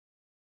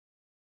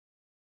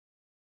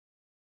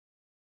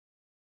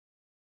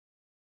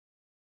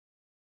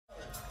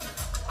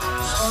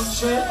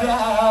Ciebie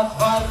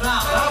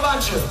warna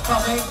Rabancı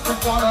Kamek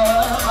kuponu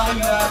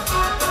ayran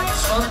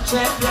Son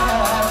ciebie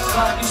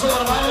I sol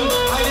normal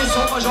Haydi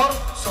sol major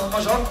Sol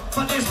major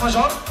Patis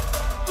major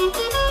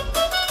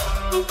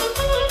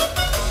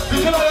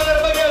Bütün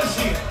ayalarıma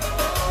gelsin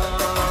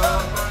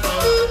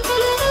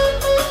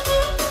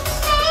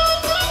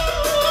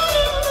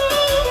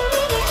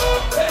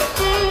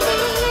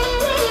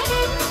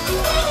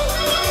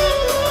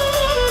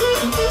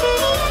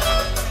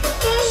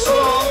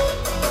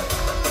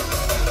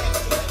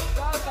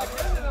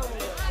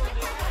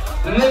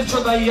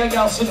Meco dayıya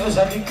gelsin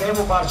özellikle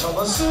bu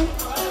parçamız.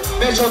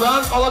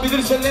 Meco'dan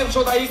alabilirse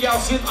Meco dayı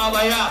gelsin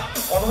alaya.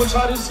 Onu mu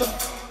çağırırsın?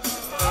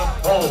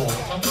 Oh.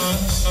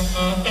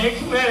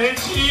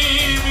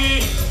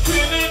 Ekmeğimi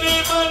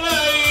gününü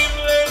banayım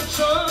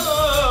Meco.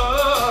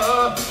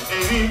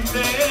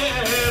 Evimde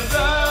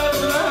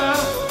razı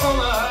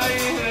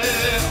olayım.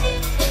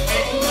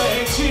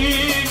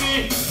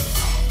 Ekmeğimi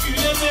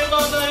gününü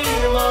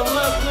banayım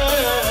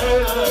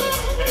Allah'ım.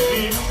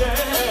 Evimde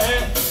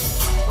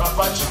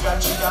Rapa chica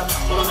chica,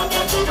 chica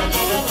chica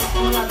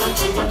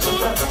chica,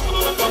 chica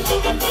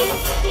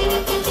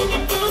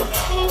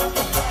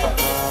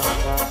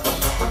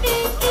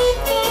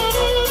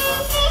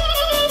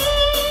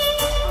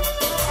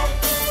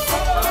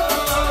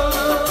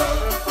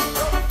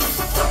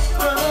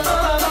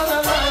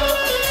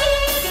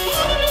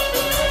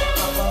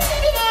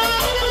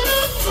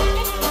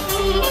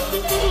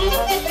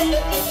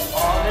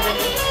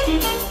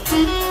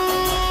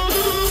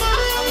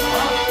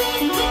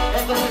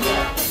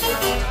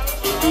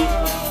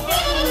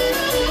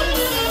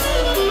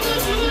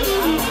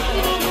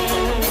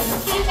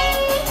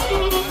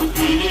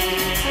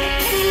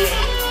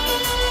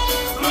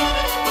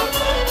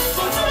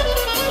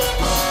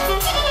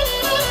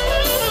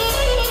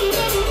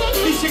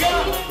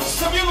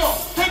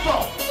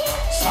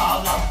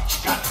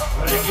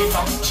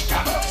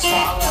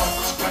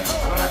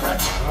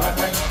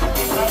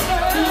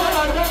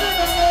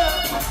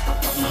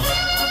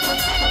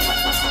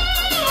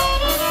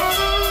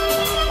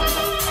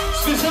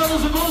Specjalno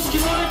z górski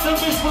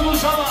rytm byś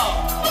podłużała.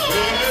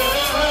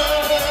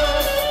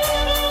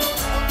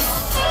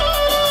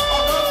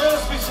 Naprawdę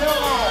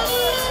specjalno.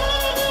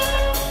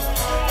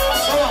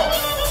 Само,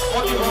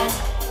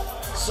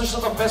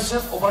 същата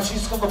песен, обаче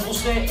искам да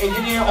пусне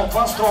единия от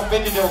вас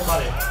тромпетите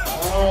окари.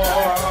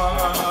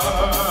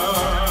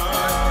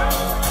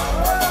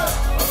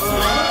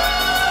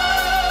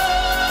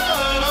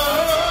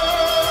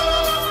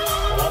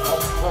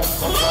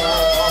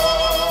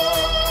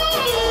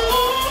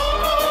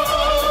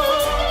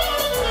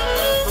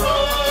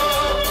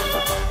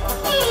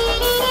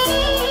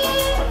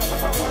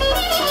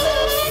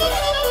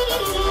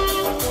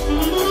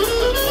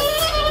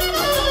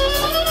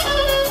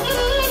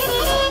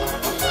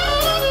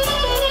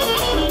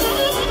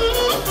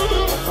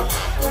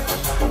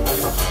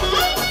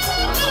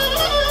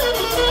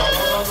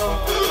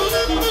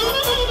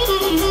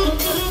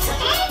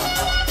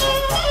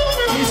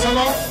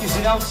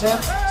 Извинявам се,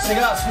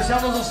 сега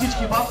специално за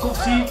всички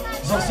бабковци,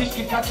 за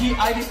всички каки,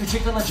 айде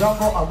печека на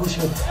Джамбо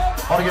Абушев.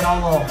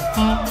 Оригинално.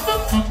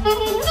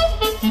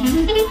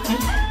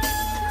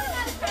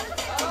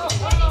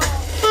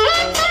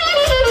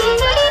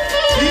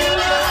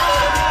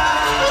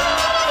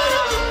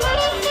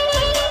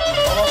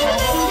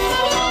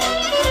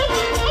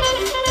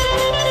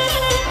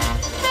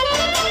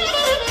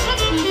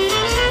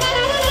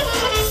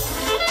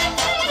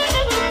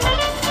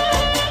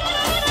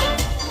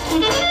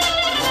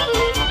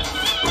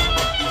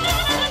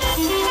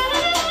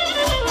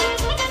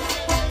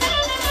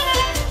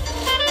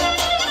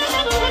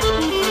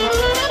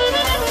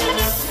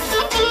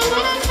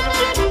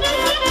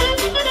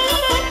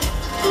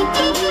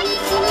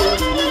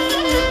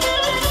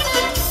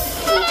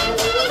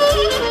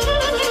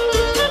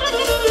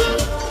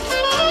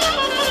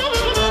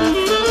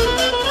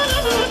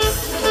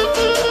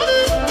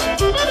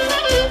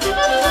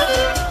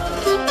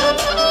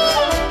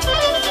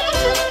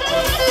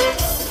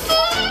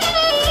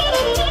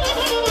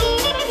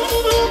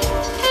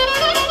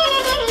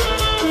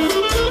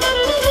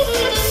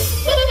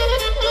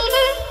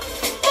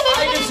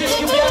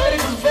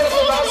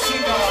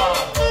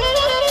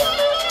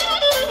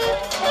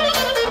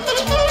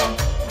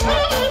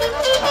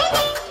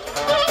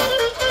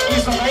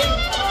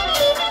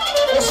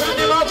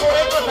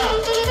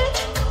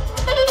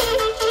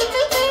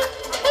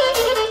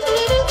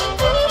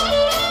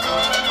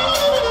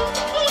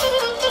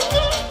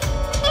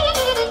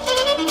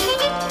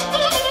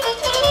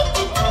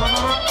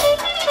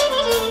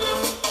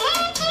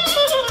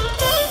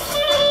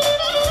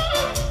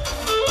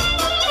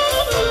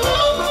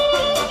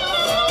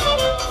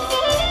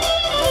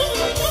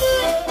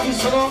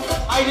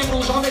 Айде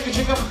продължаваме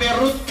качека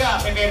пеперутка.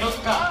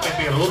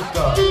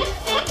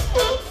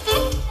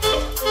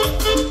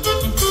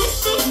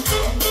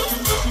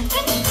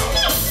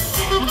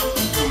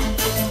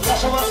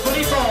 Наша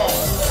Маскорито.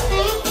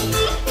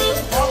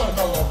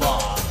 Палата лоба.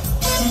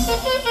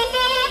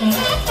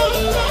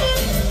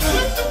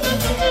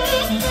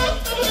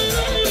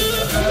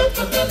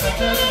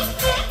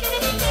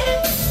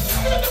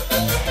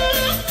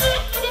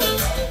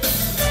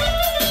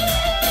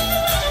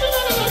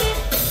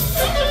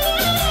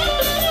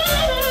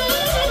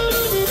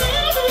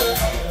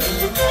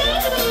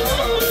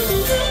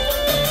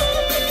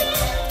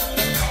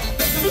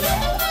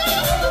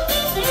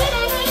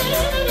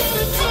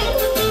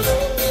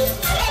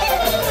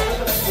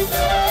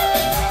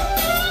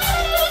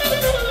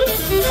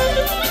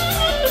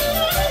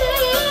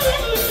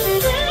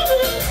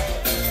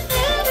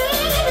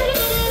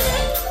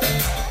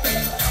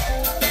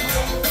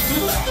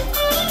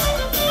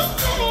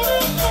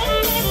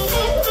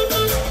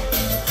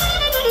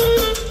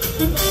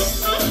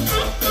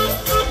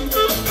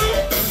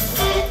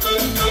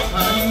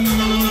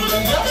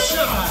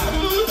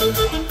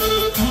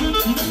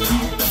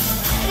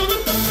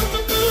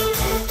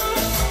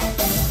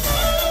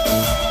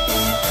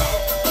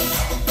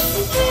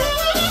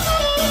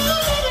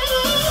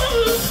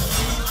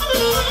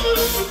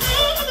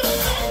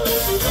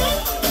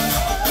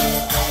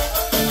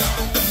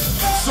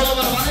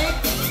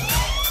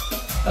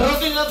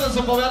 да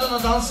заповяда на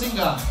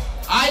дансинга.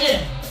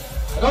 Айде!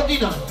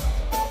 Родина!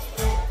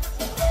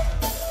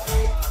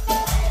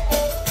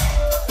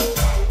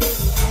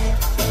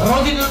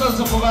 Родина да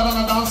заповяда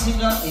на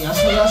дансинга.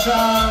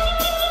 Яша.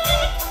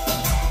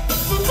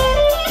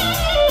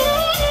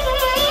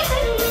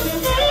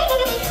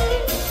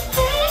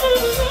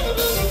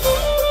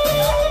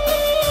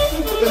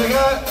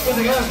 И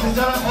сега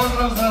специален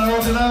поздрав за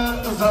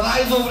Родина, за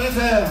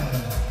най-добрите.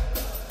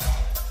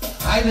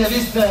 Хайде,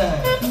 ви сте!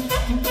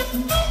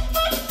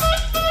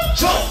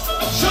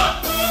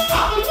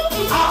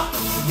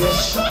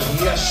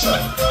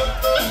 Еша!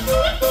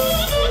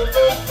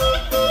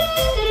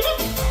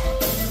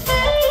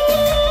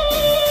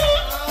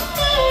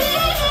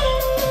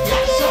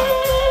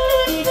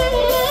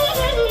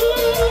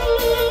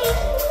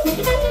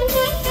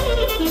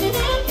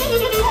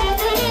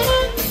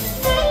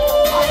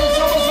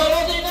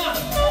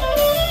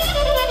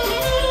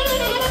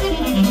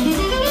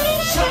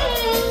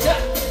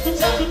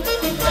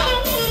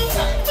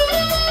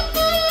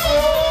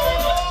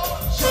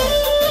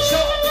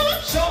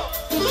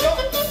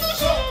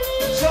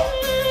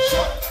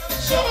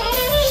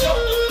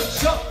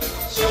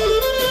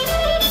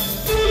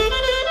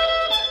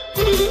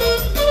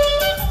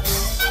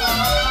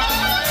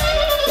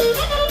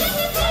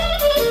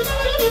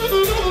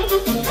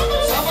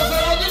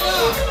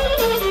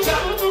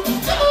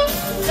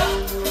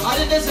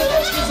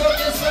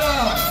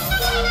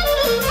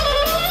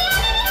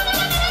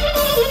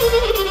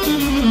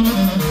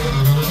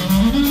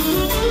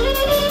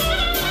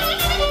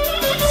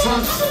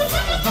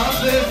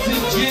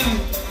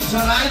 За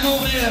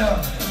най-добрия,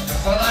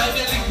 за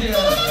най-великия.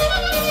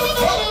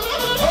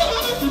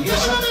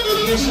 Еша.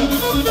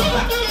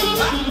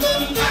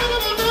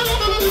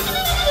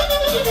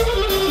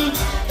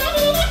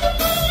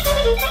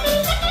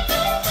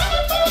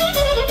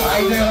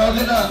 Айде,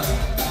 Родина,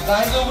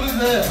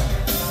 най-добрите.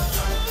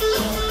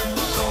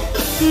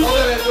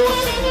 Добре,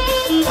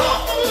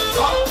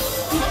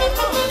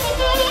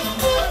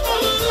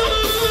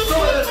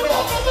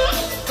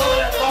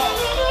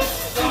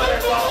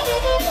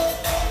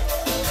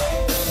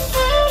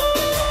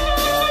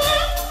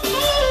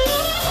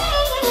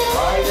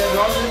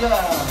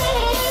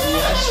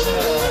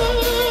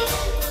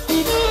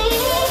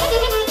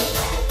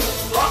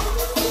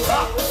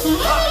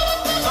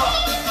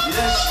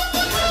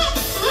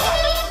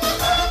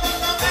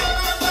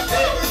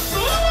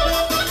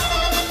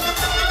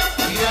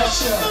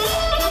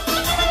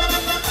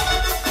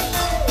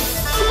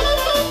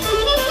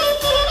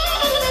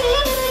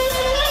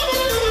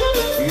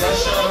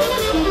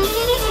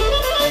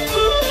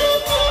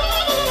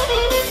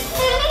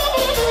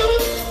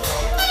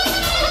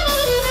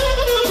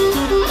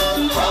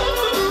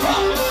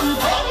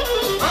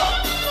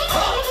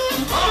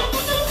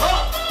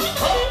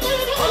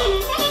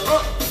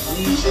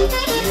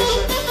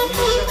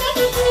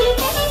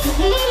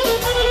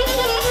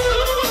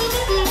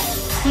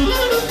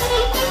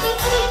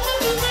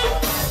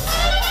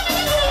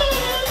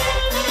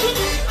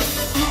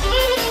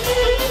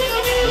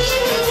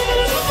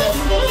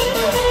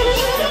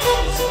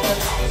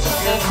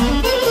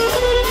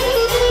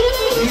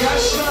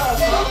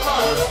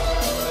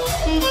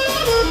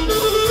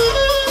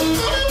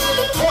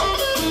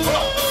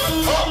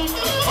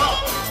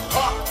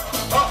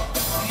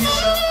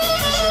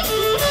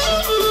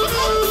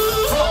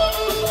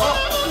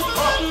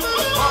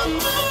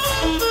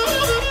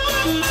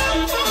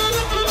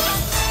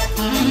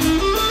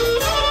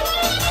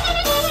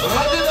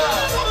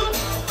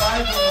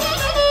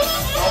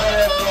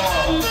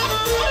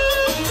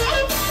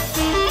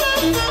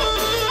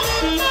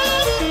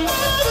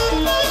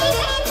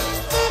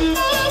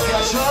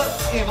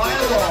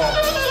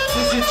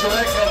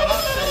 човек е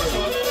вратте.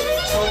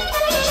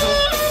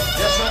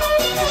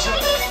 Еша.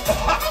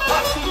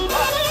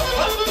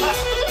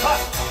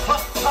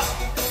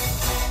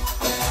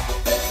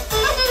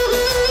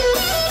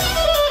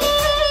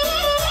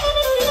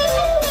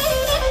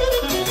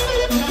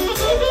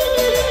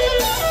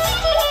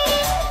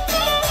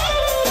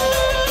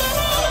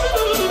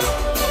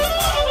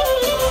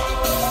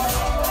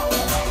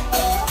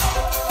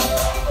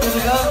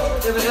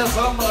 И сега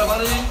сам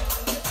рабари.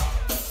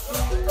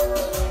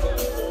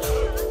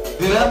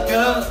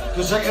 Билетка,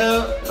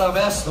 кажега на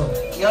място.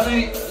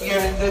 Яни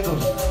герендетор.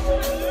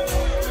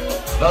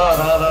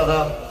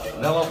 Да.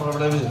 Няма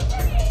проблеми.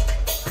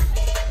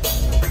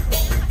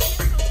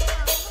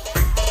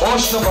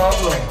 Още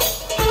малко.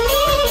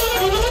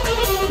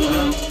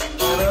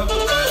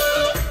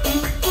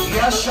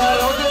 Яша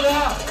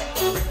Родина.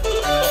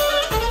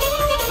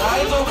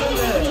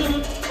 Най-добрите.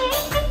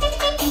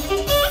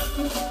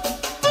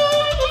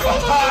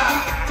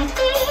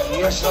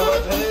 Яша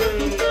Родина.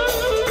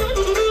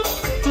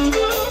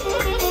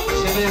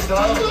 Живи и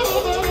здрав.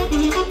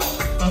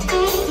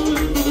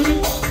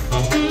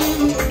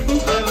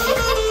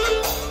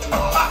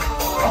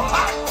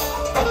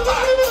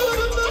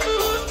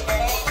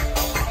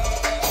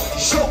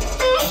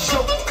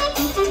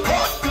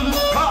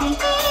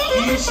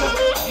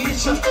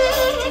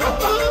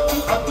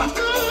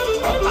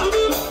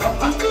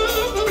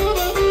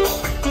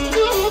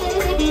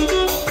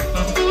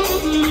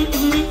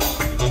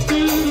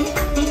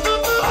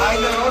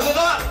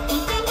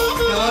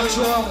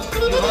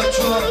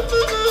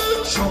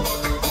 Şok,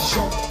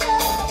 şok.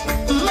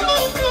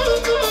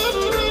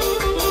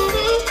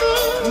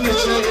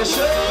 Yaşa,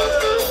 yaşa.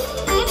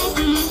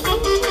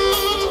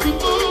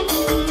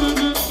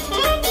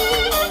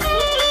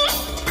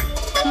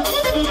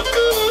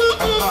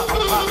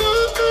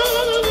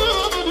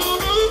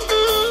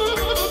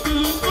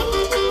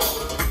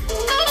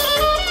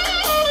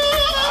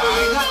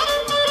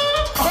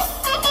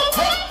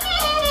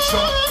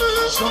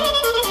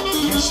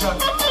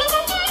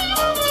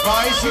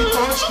 Двайси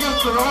точки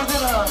от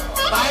родина.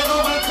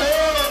 Най-добрите!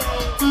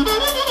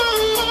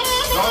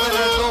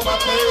 Родина е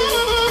думата.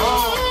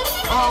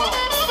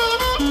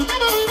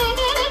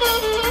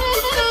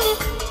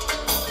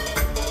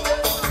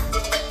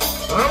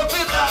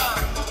 Родина!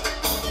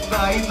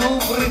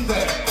 Най-добрите!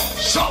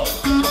 Шоу!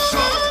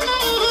 Шоу!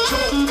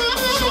 Шоу!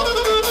 Шоу!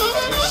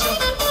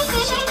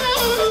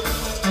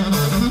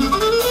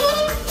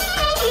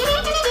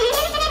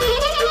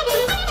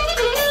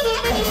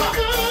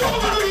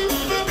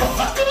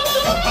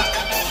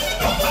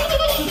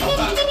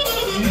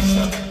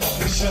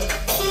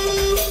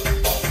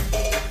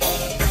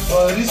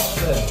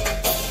 Barista.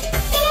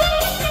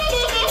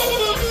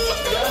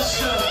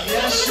 Yaşa,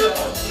 yaşa,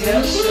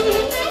 yaşa.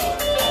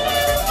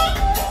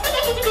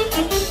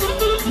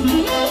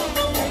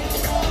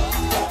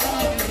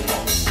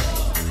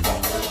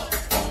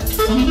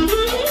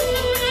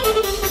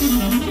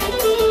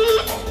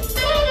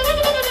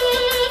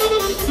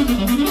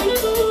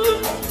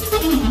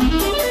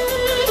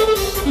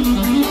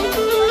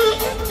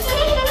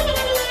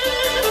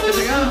 И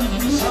сега,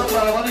 сам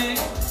барабани,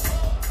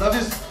 да ви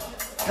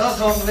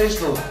казвам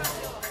нещо.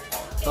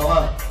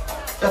 Това.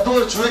 Ето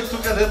е човек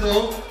тук,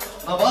 където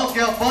на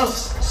малкия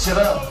пас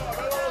сира.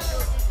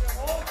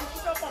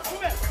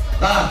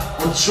 Да,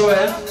 от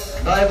Шуен,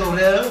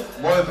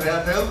 най-добрият, мой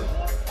приятел.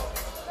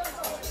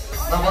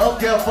 На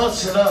малкия пас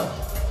сира.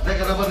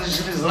 Нека да бъдеш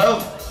жив и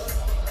здрав.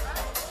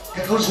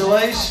 Какво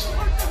желаеш?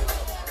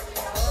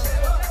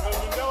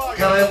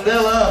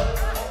 Карендела.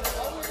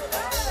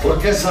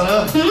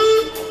 Оркестъра.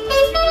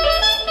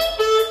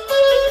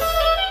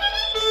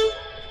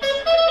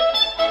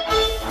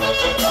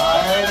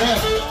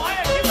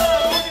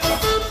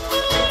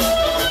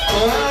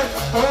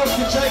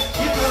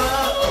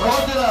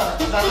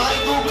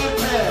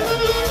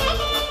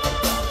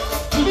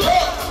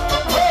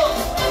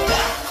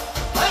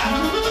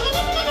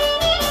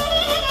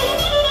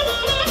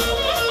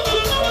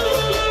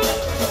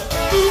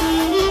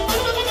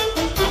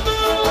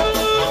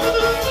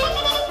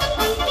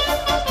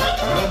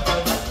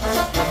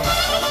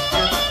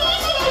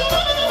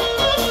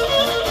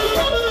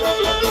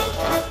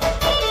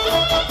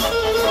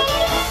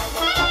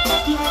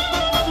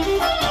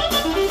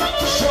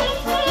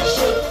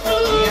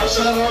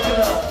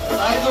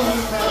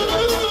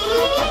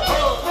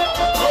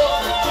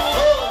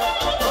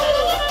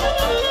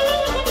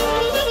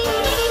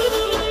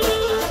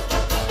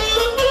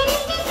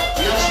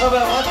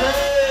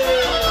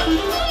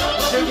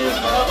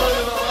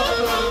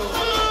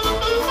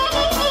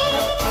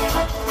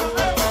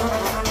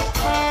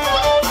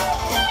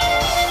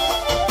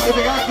 И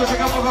така, ако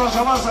сега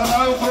продължава за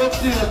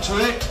най-упротния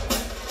човек,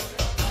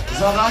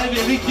 за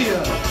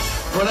най-великия,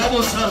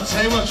 голямо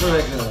сърце има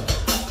човека.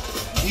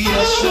 И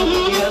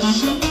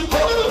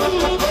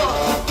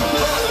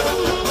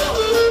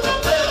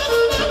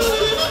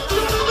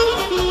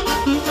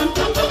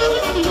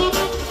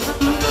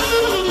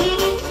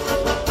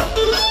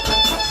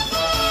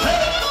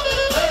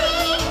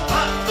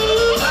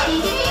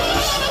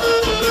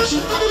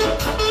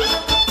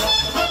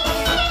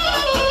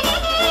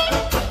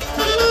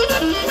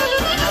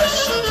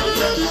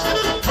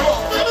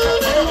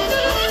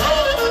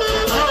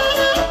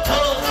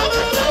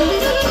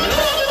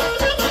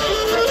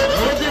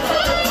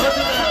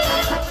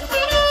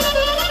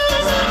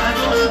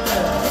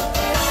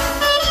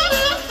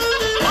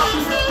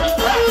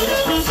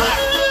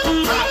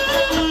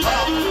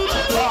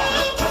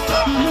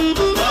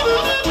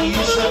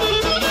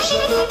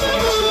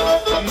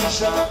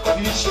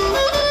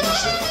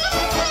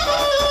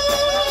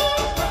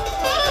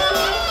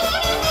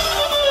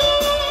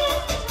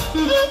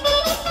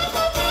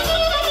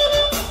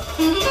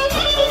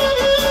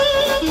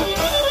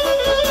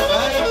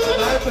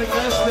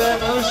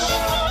най-прекрасният мъж,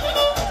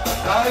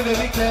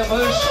 най-великият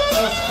мъж с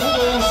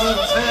хубаво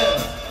сърце.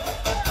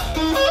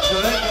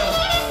 Човека.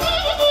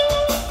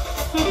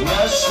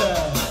 Яша.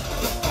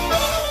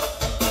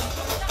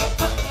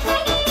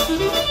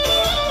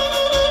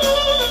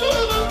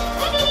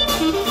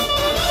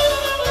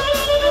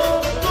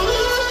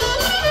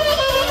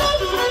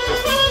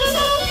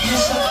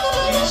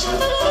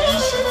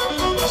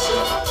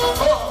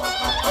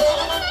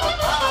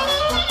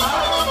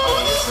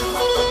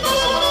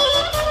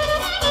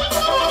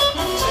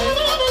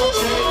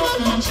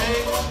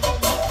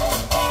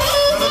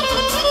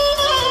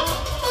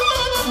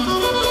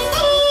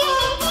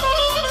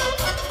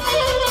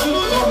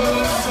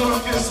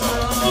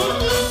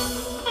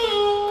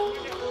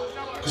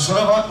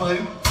 Kusura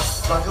bakmayın,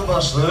 takım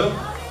başlığı.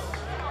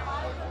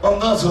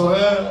 Ondan sonra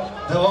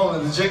devam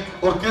edecek.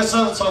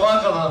 Orkestra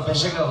sabaha kadar,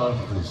 5'e kadar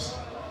buradayız.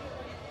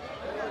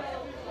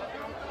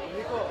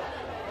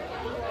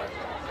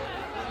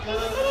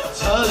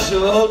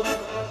 Çalışın.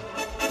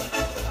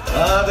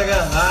 Hadi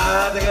gel,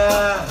 hadi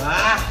gel.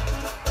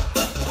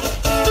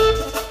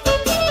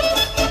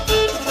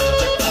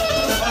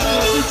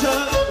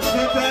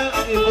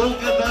 Siete in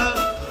Bulgada,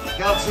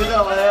 Gazina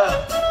Alaya.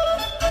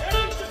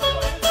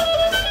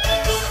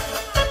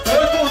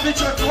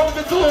 Dice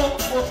come tu,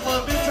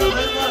 Osman dice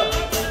venga.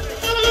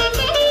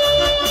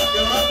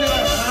 Yıllardır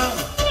aşağım,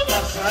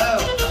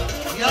 aşağım.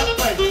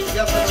 Yapmayın,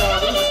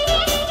 yapacağınız.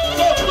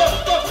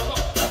 Stop.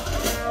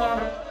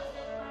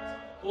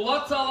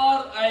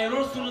 Ulatsalar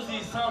ayırırsınız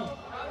insan.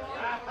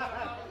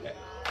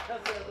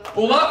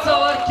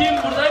 Ulatsalar kim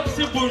burada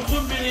hepsi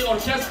buyursun biri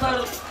orkestra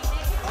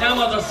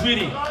nemada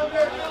sviri.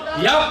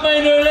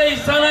 Yapmayın öyle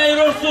insan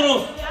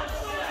ayırırsınız.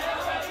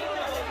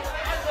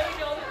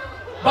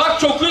 Bak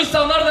çok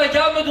insanlar da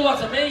gelmedi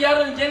ulatsa. Ben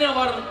yarın gene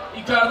var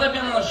yukarıda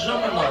ben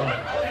anlaşacağım onlarla.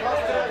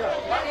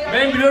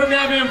 Ben biliyorum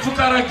ya benim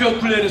fukara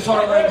götlüleri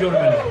sonradan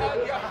görmeli.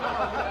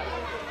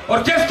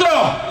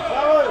 Orkestro!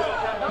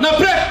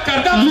 Napred,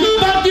 kardan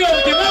var diyor,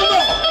 demem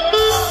mi?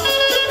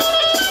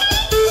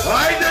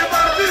 Haydi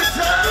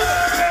Martisa!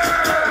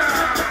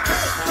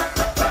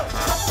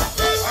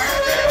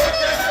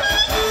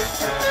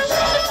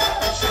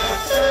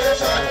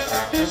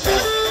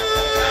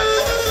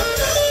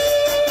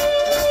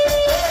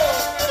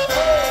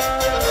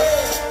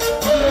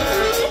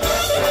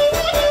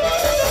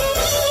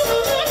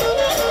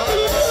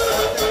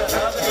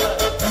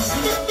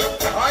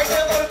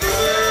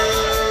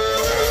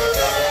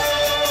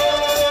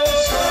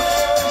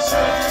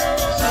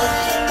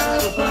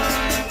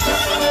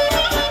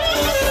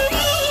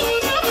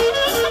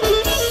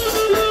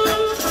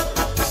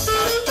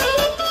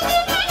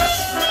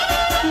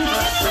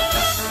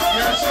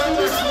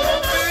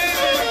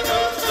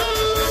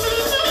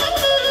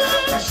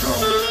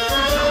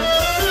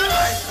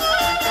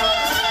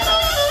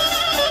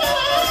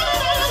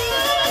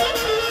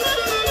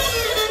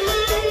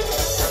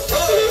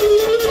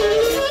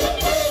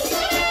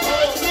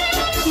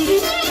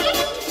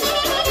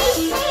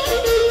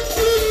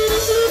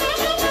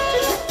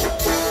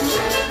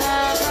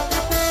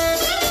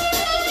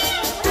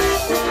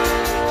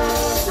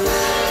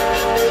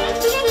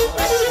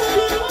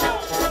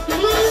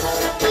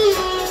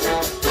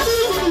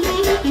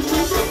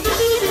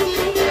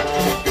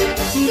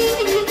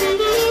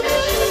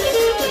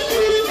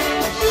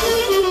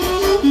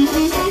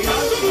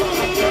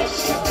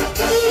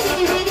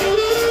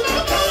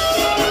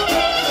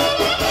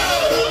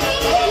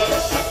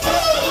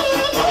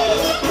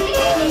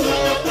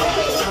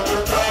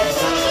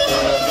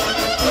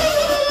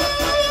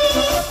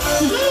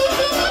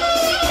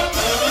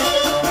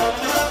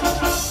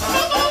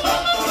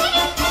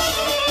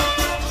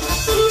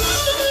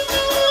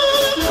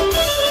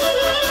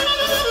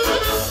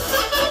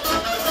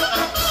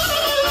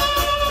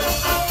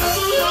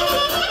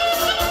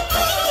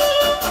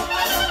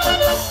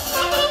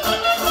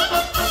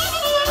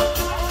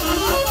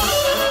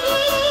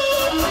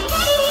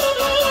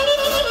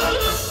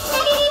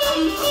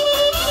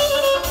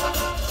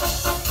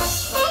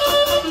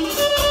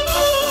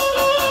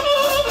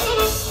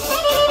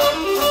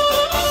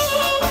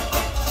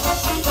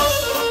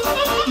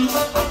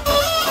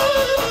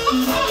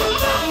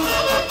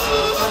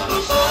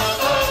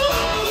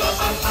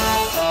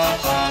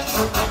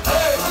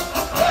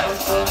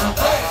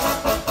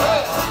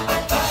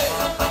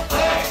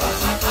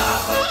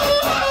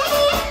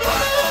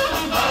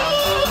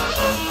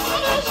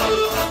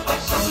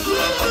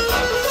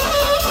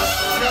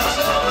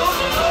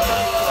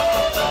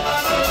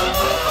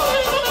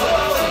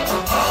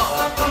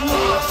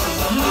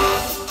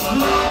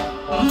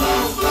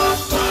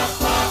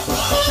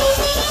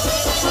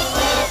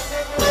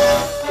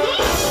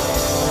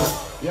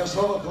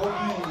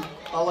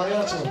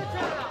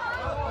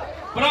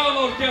 Bravo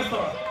orkestra.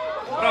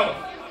 Bravo.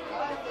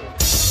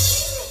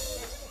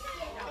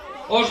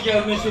 Hoş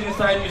gelmişsiniz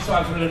sayın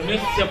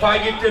misafirlerimiz. Sefa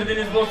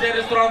getirdiniz bu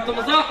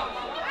restoranımıza.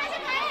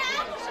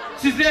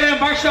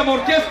 Sizlere başlam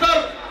orkestra.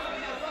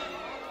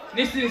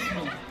 Nesin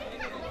ismin?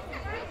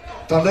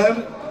 Taner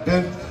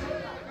Bent.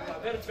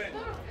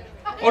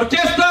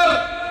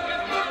 Orkestra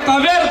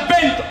Taver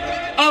Bent.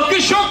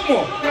 Alkış yok mu?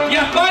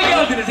 Yapmaya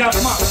geldiniz,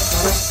 yapma.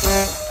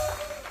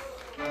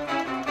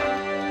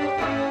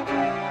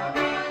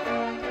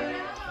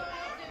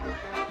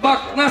 Bak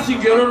nasıl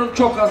görüyorum,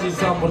 çok az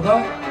insan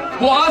burada.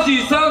 Bu az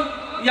insan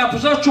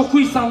yapacak çok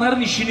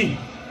insanların işini.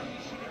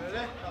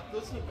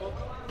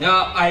 Ya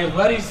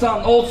ayırlar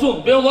insan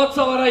olsun. Ve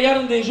Ulatsalar'a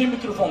yarın diyeceğim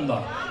mikrofonda.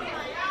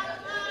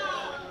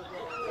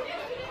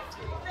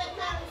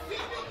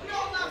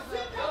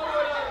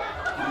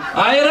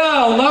 Hayır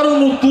ha, onlar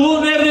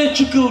unuttuğu nerede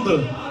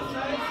çıkıldı?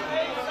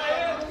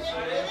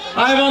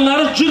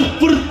 Hayvanları cırt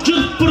pırt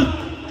cırt pırt.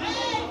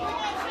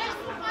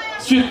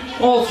 Süt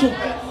olsun.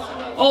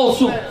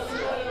 Olsun.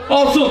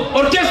 Olsun.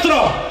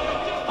 Orkestro.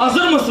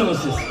 Hazır mısınız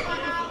siz?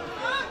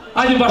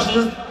 Hadi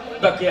başlayacağız.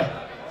 Dakika.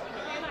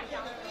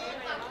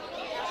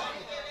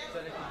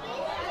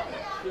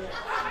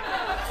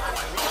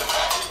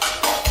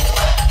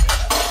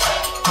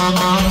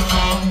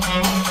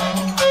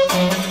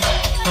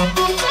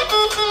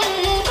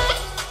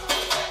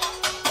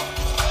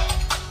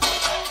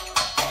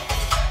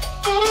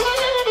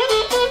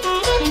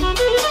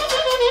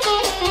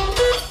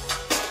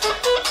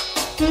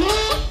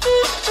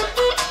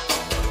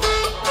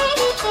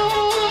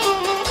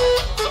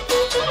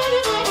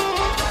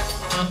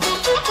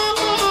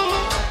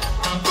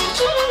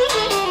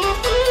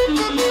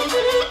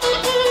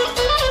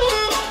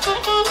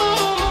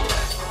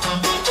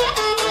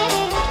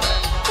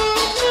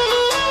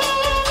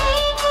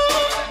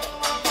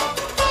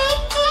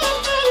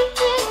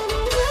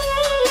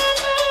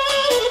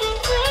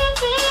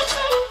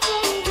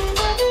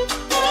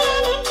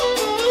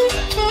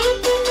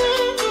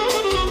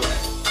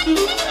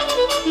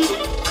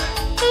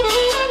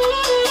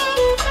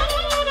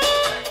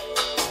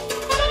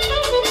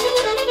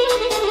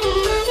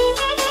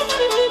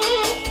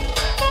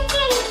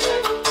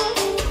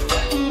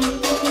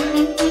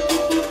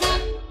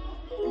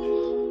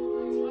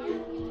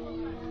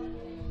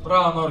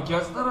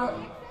 Orkestra.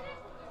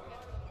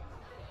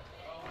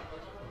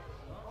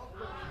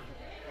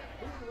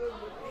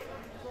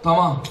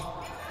 Tamam.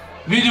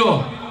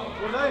 Video.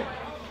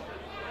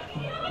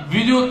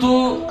 Video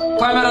tu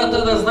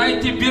камерата да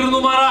знаете бир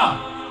номера.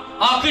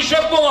 Алкış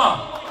yok mu?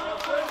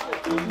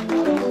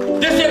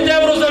 10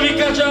 евро за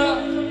викача,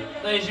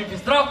 да е жив и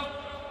здрав.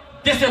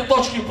 10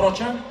 точки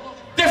впрочем.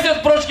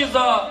 10 прочки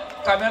за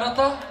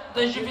камерата,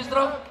 да е жив и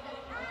здрав.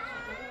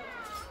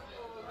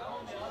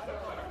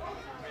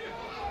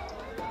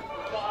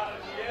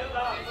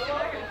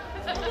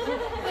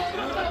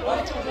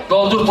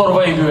 Doldur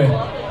torbayı güve.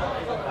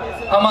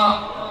 Ama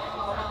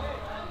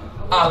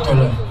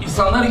öyle.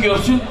 İnsanlar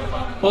görsün.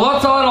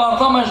 Ulatsalar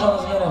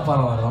atlamayacağınız gene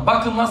paralardan.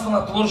 Bakın nasıl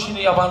atılır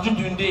şimdi yabancı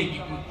düğünde.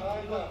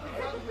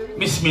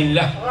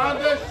 Bismillah.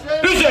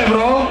 100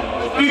 euro.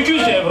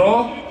 200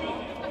 euro.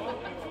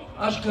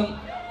 Aşkım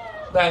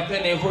belki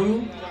de Neko'yu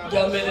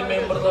gelmedi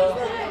ben burada.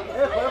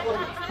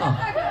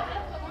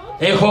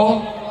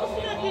 Eko.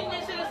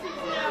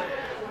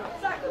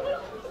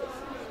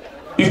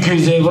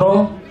 200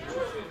 euro.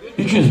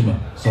 200 mü?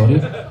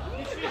 Sorry.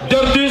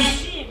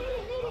 400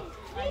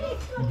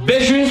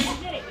 500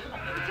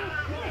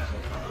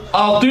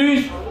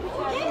 600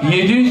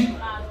 700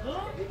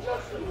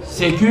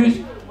 800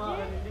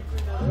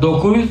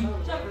 900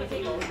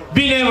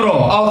 1000 euro.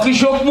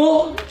 Alkış yok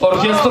mu?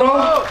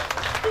 Orkestra.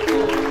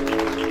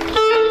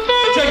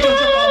 Köçek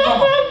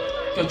tamam.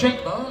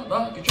 Köçek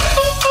daha köçek.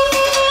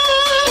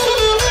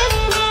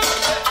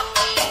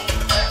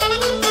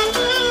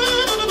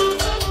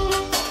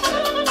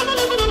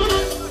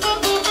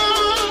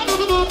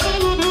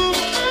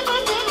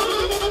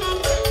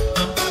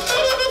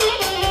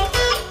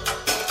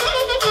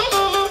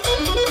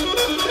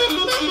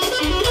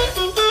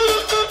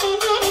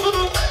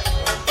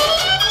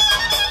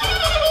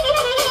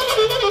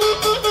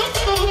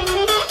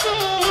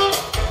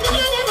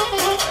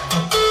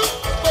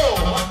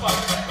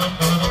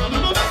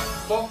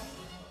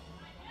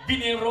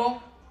 Euro,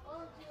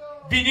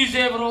 1100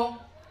 euro,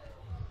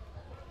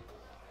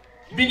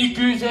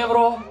 1200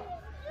 euro,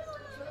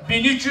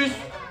 1300,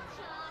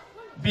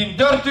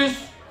 1400,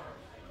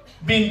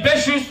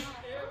 1500,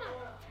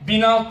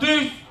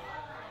 1600,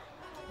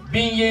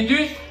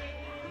 1700,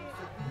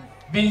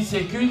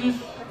 1800,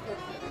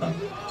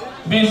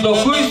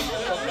 1900,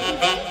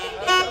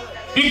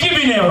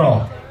 2000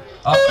 euro.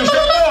 60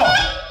 euro.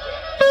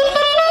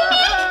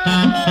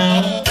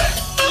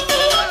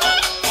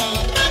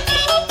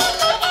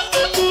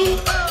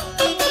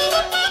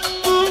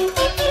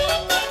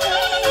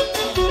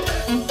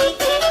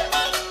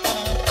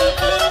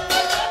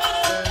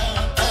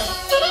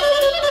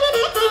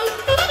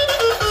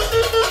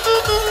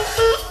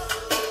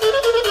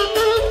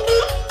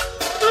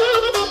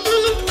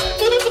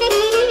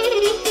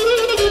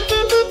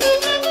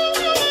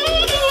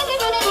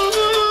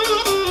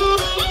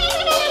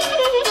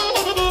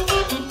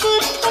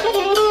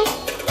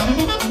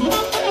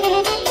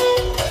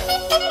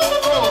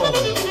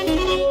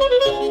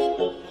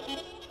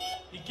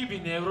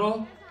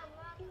 Euro.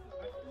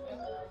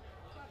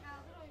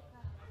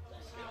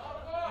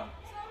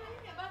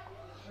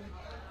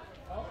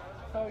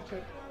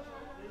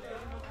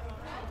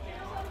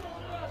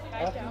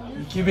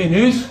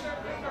 $2100.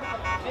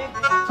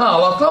 Ha,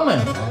 Allah'tan mı?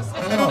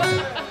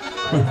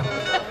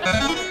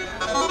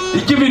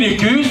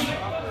 2200.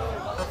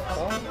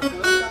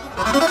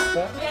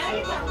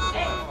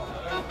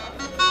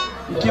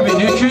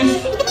 2300.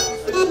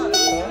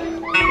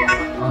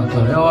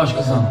 Yavaş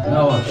kızım,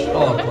 yavaş.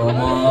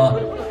 Atlama.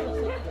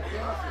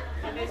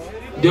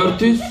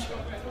 400.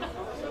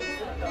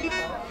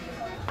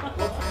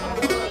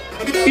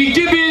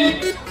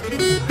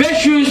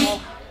 2500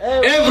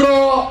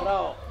 euro.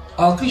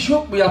 Alkış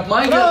yok mu?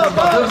 Yapmaya geldim.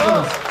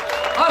 Bakırsınız.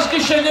 Aşk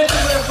işe ne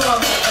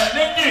restoran?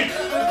 Ne ki?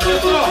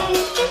 Restoran.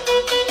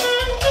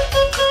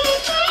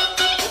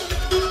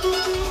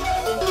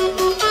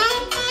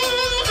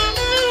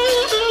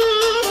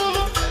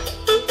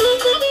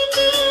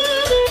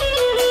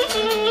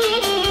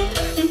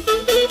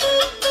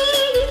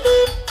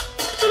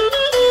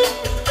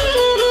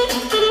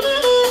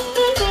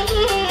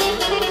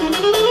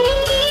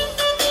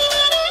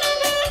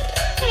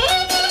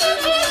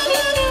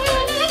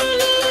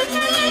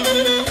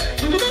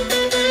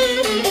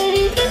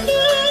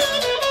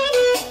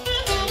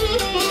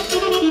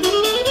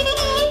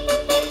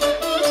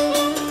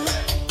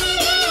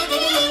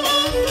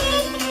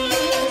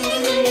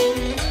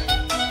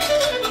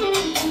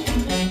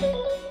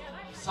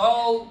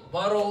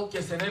 Var ol,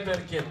 kesene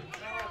bereket.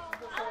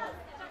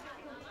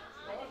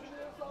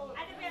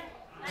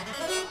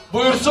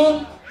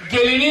 Buyursun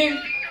gelinin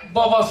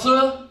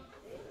babası,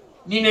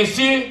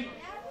 ninesi,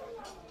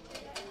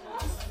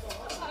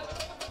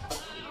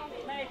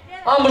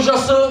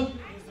 amcası,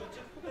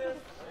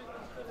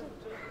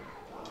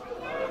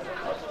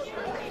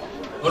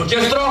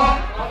 orkestra,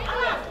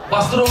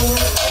 bastırın.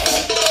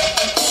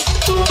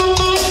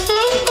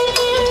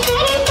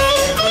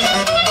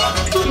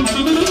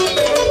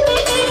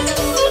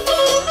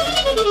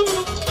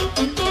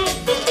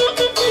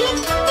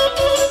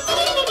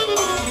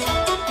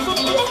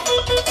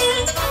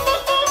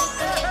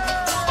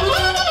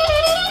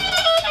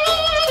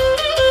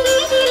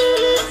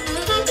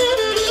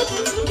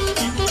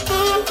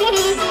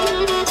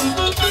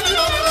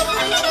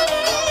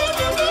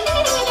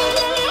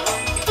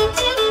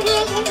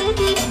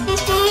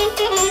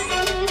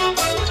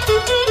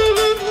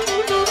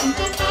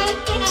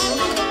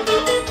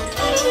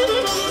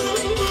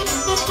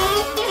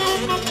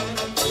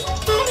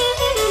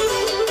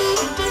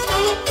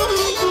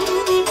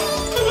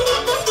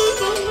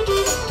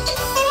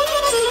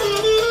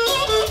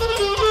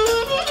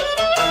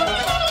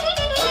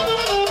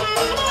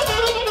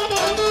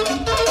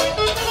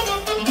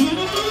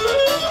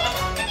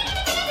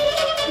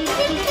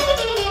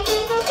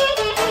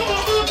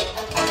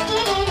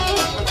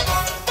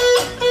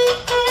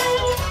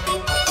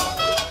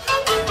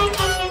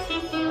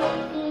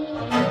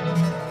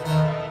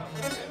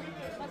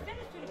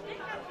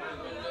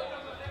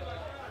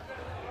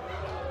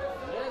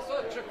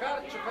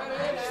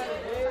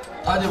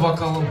 Hadi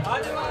bakalım.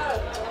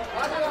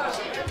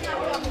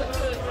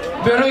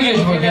 Böyle geç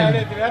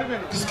bakayım.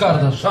 Kız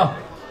kardeş ha.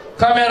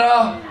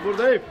 Kamera.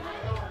 Buradayım.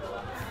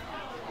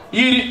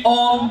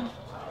 10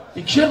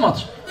 İkişer mi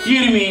atış?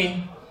 20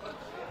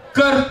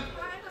 40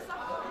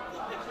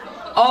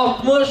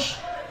 60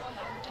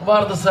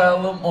 vardı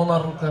sayalım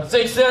 10'ar yukarı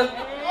 80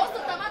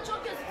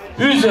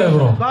 100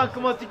 euro.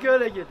 Bankamatik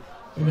öyle gelir.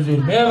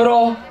 120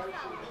 euro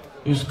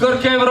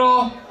 140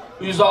 euro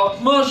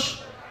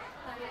 160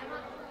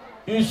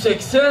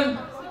 180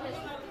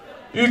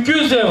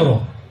 200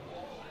 euro.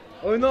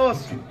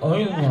 Oynamaz.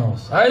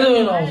 Oynamaz. Haydi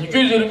oynamaz.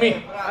 220.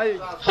 Hayır.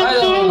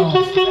 Haydi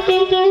oynamaz.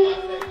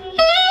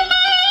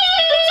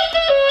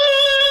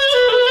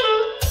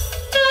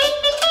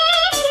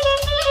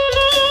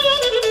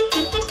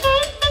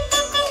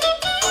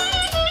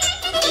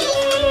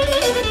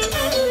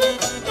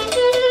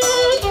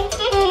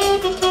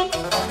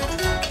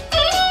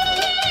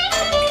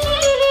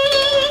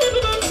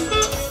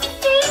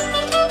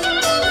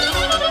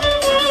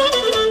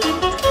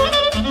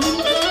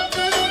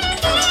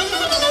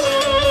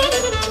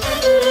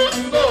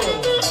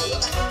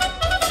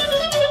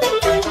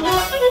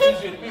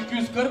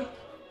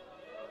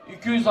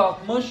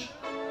 ...260...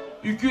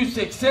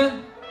 ...280...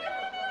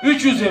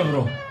 ...300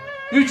 euro...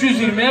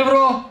 ...320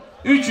 euro...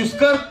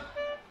 ...340...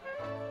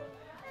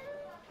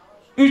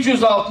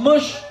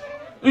 ...360...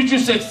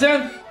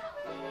 ...380...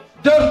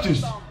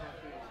 ...400...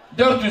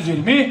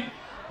 ...420...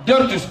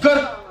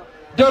 ...440...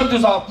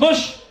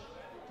 ...460...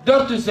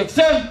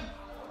 ...480...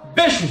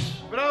 ...500...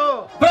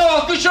 Bravo. Bravo,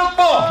 alkış yok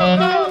mu?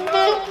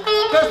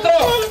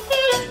 Castro.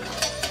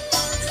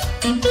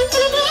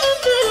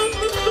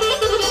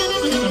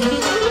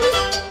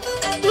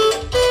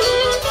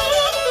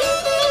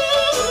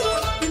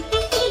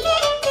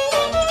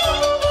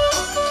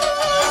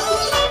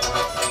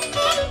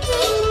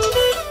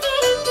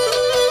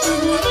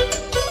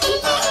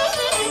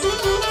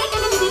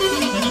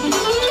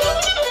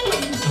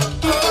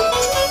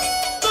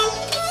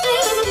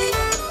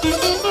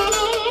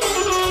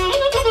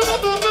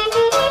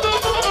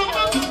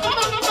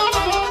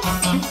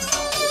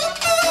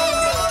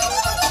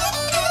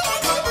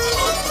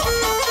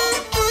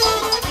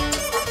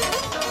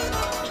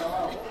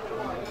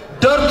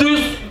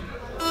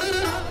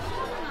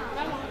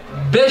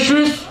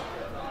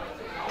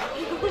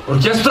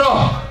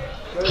 Orkestra.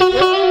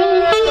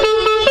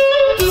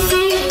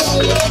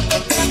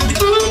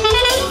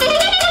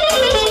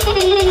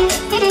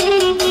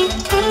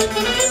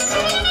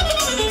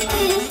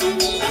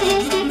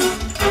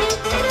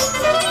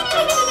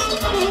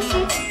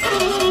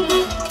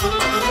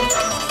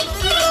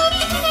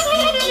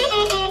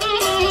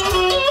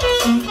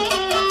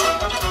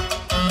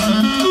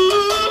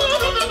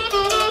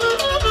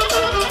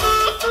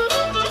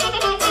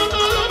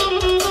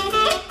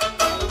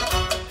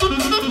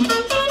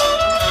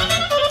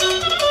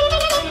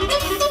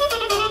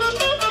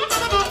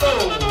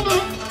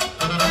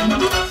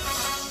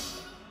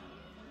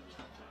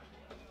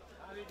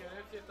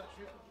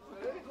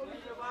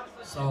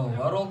 Sağ ol,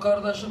 var ol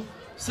kardeşim.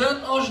 Sen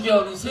hoş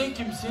geldin. Sen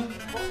kimsin?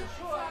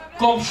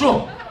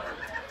 Komşu.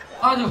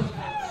 Hadi.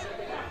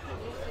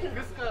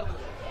 Kız kardeş.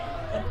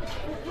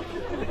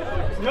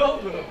 Ne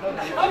oldu?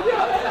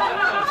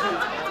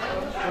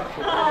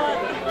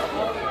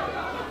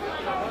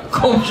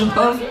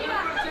 Komşudan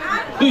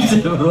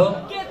 100 euro.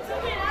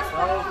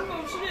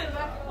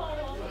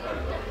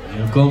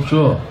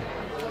 Komşu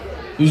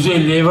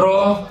 150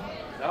 euro.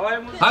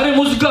 Hadi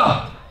müzika.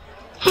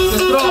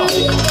 Orkestro.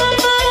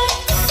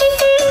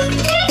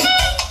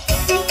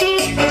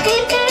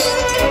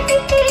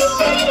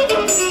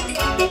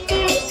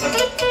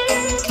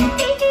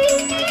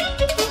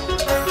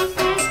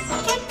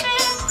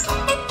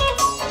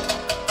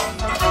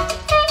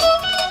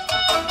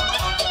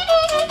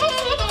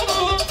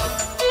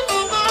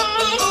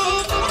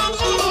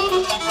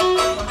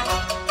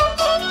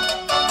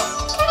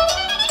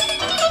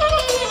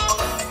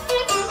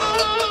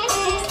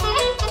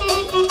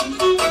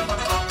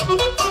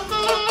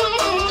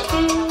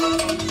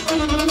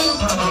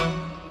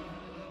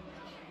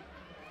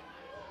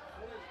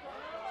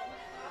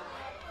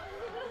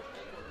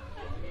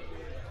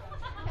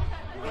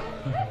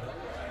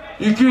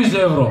 200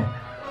 euro.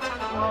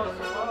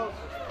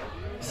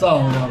 Sağ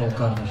ol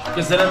kardeş.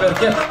 Kesene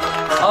bereket.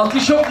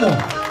 Alkış yok mu?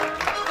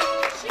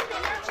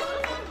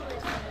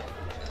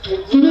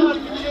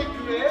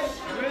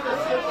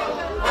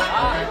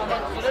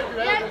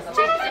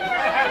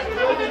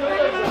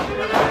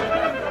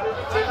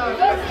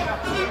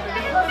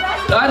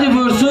 Hadi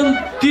buyursun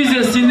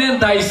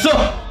dizesinin dayısı.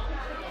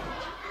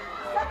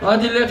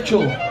 Hadi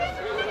Lepço.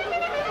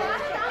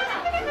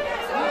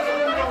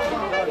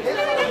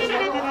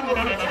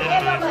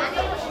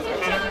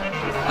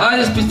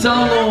 Hadi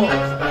specjalno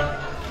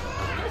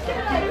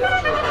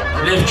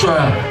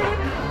Lepço'ya,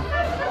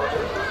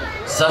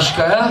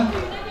 Saşka'ya,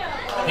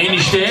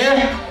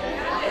 enişteye.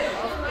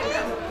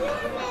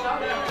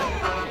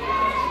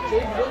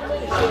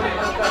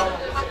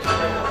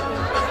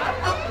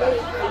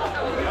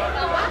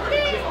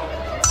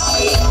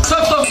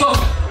 Stop.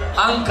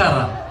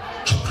 Ankara.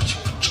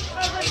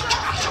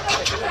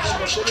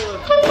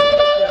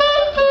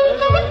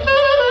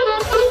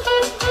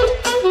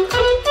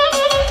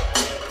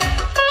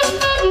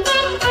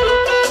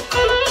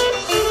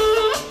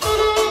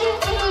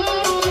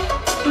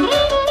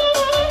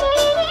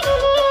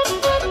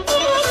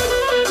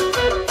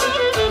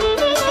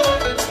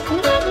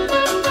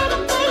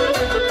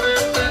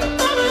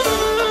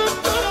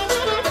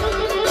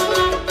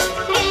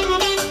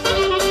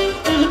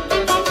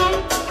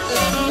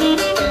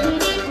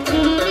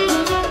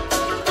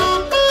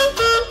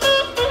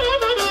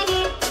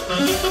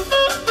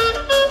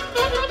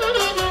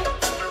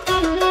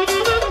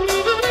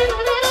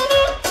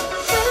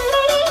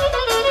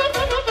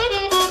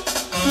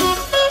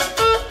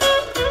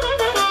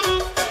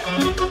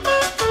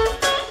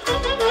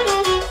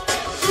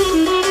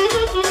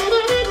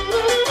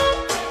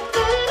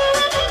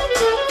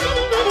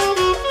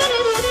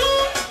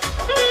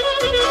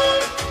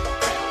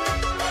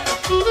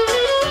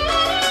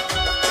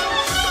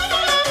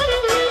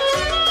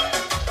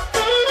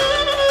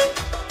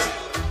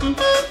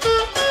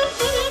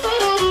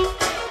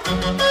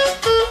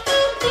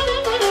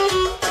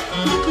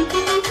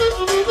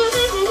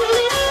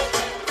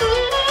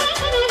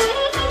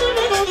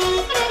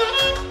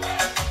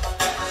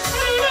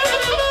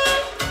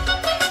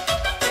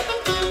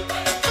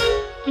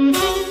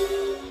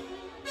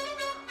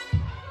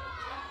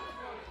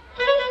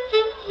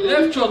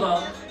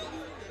 Lepço'dan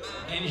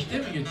enişte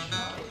mi geçiyor?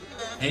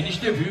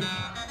 Enişte büyük.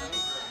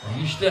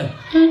 Enişte.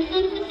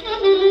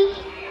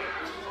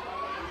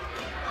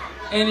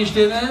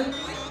 Enişteden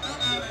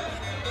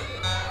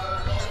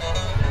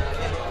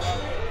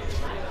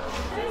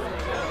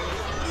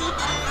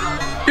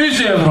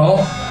 €100,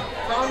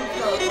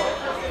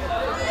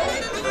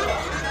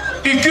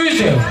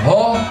 200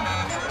 euro,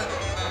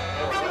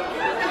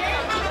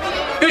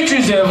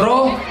 300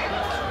 euro,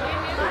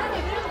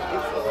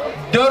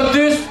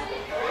 400,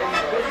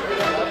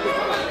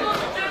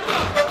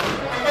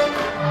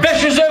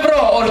 500 euro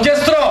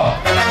orkestro.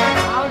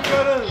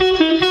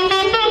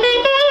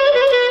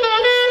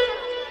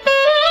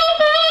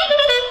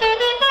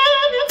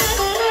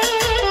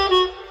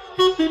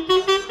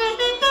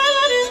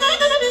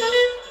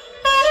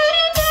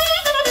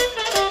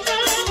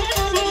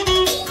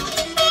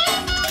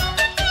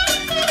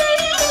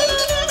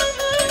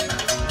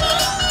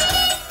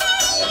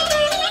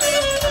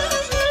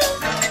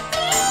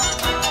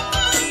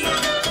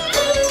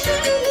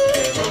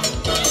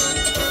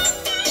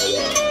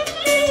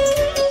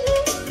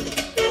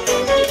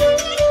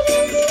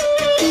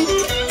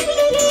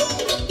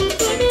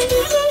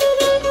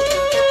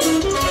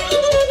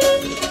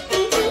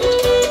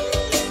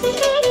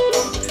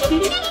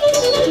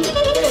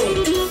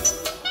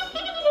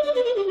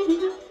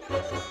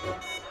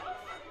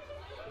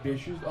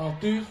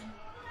 %600,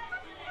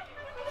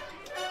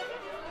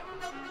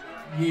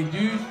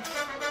 700,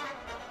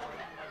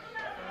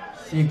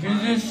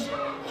 800,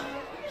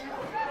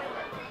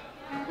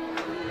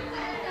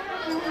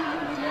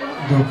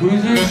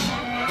 900,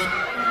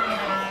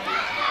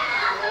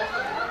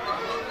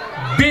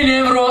 1000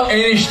 euro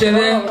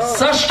eniştede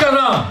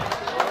Saşka'dan.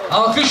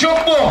 Alkış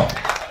yok mu?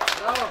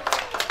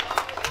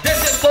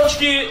 10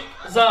 точки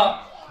za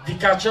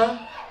Dikača.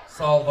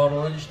 Sağ ol, var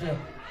ol enişte.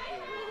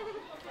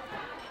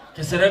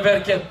 Kesene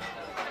bereket.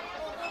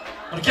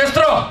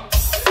 Orkestro.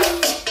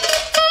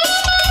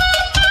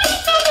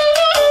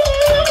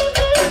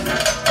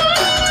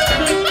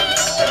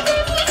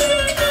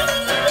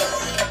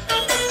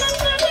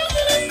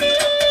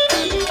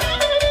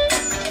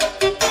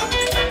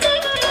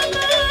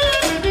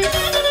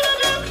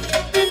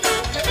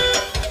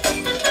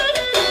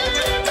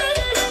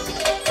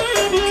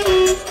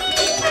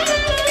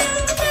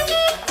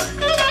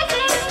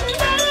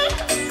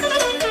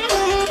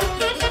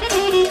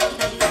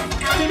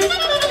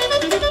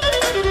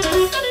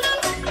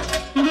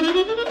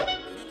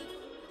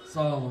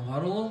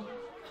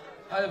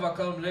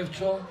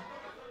 Levço.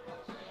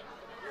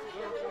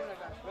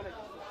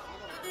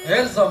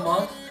 Her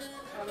zaman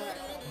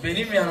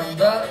benim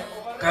yanımda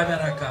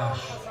kamera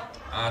karşı.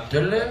 Her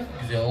türlü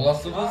güzel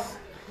olasınız.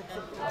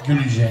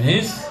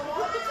 Güleceğiniz.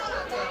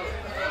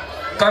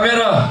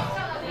 Kamera.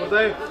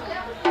 Buradayım.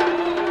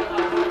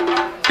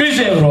 100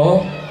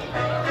 euro.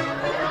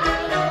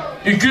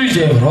 200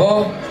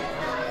 euro.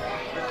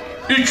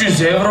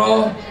 300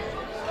 euro.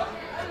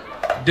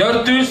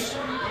 400.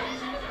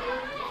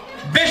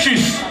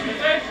 500.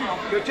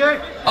 Göçek.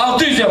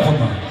 600 yapın.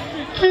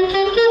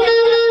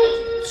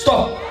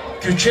 Stop.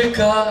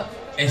 Küçeka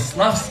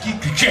esnafski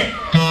küçek.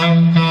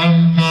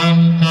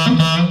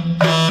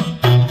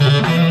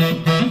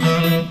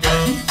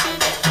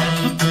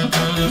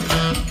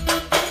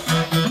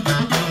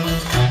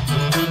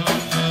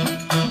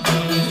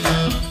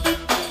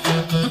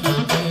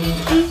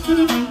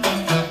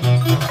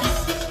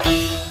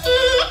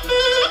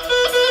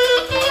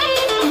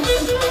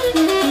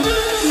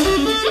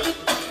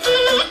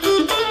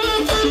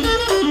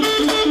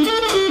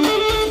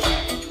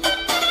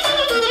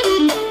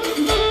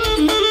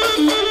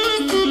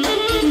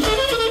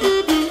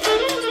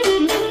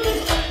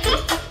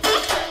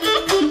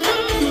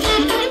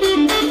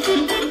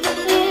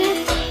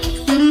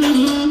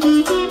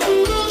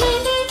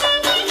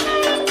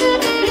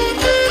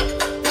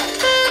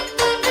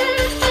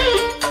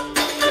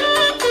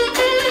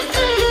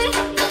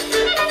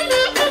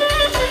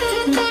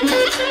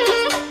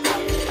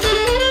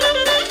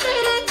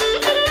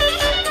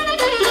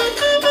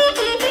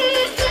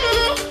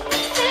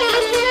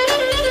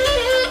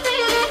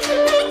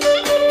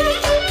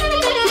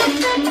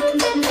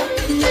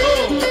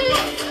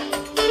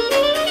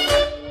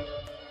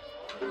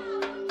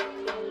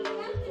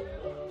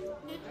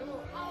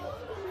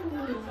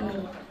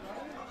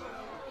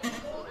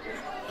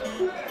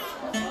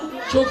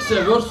 Çok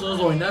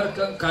seviyorsunuz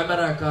oynarken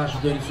kameraya karşı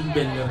dönsün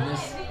belleriniz.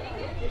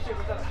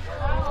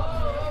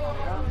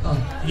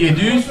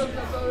 700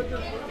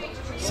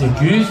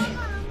 800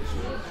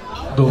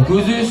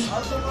 900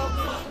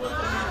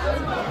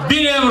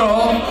 1000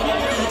 euro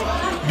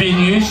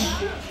 1100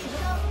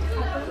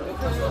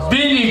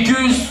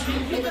 1200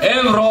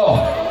 euro.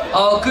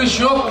 Alkış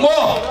yok mu?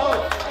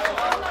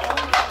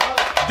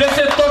 10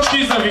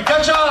 точки за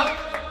викача,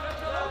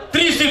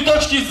 30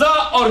 точки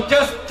за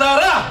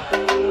оркестъра.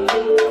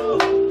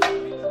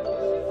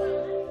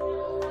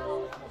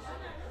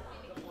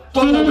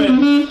 Todo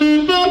bem.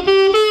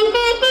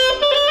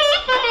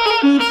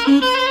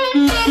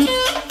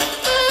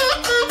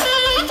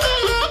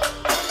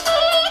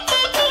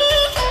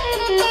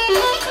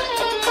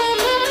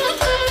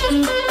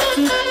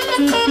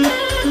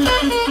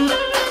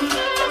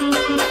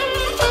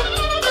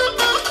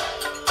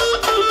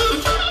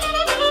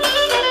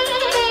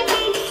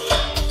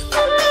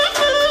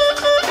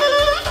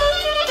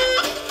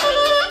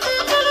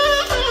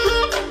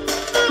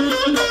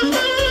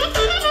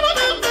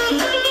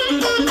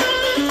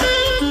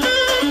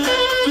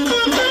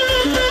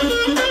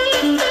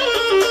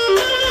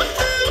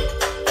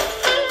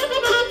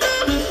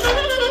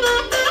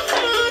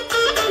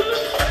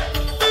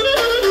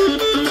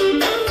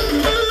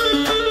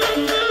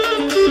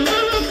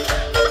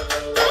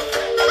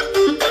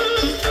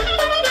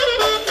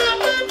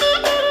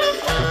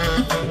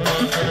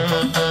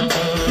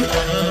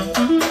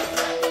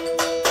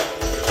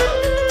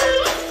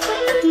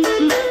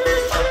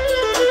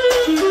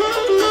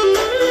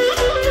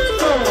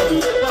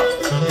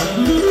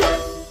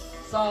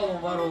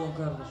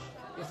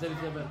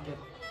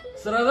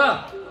 Sırada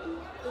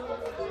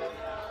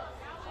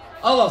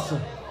alası.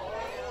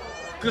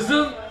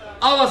 Kızın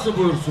alası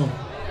buyursun.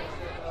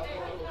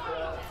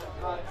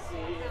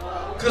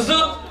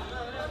 Kızın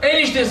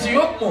eniştesi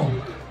yok mu?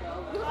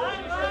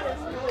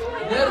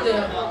 Nerede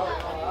ya?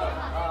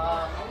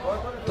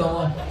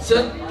 Tamam.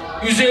 Sen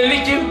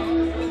 150 kim?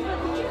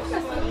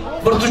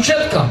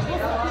 Bartuchetka.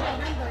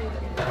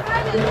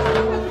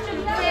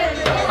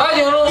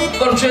 Hadi onu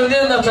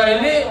Bartuchet'den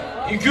detaylı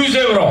 200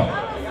 euro.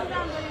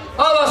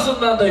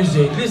 Alasından da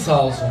 150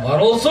 sağ olsun var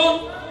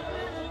olsun.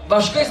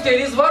 Başka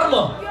isteğiniz var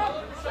mı?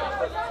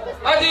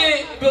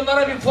 Hadi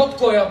bunlara bir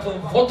foto yapın.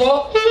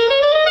 Foto.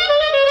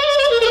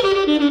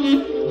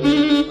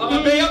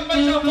 Ama ben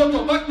yapmayacağım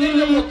foto. Bak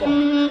nerede foto.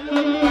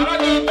 Para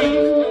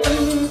gördük.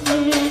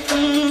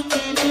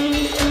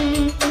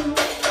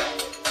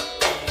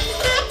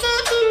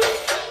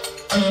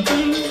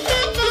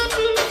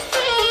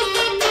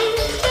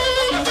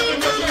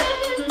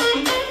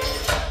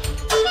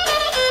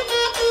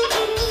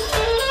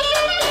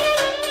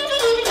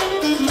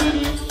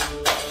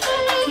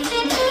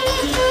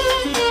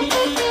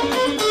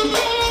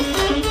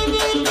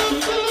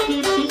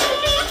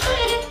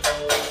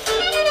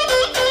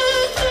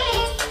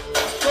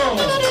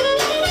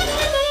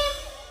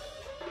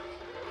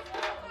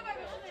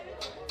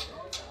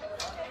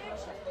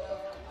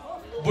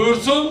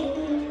 Buyursun.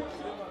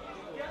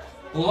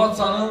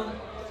 Ulatsa'nın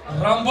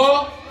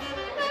Rambo.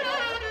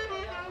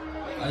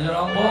 Hadi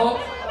Rambo.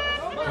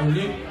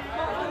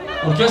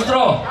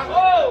 Orkestro.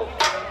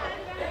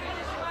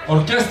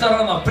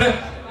 Orkestra napred.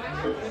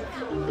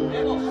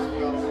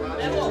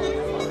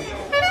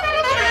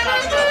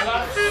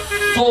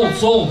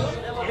 Sol.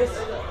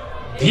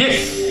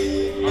 Yes.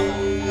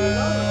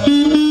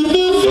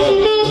 Sol.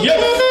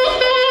 Yes.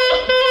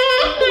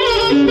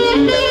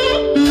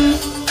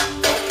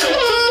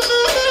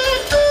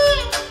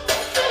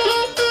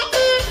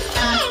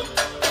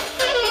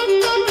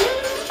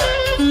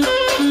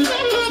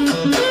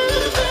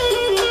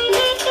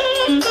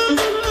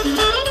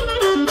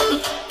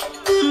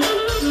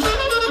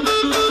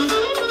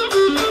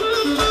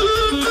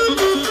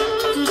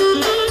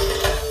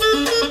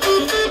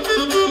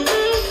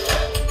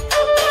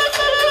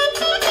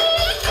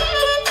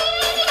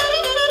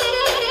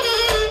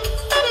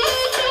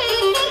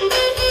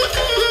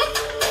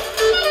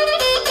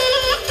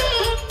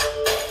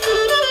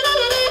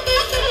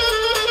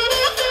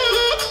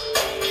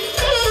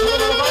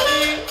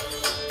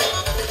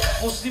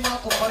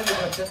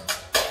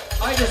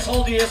 Haydi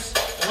sol diyiz.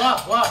 La.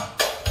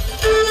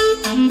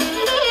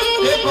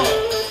 Meco.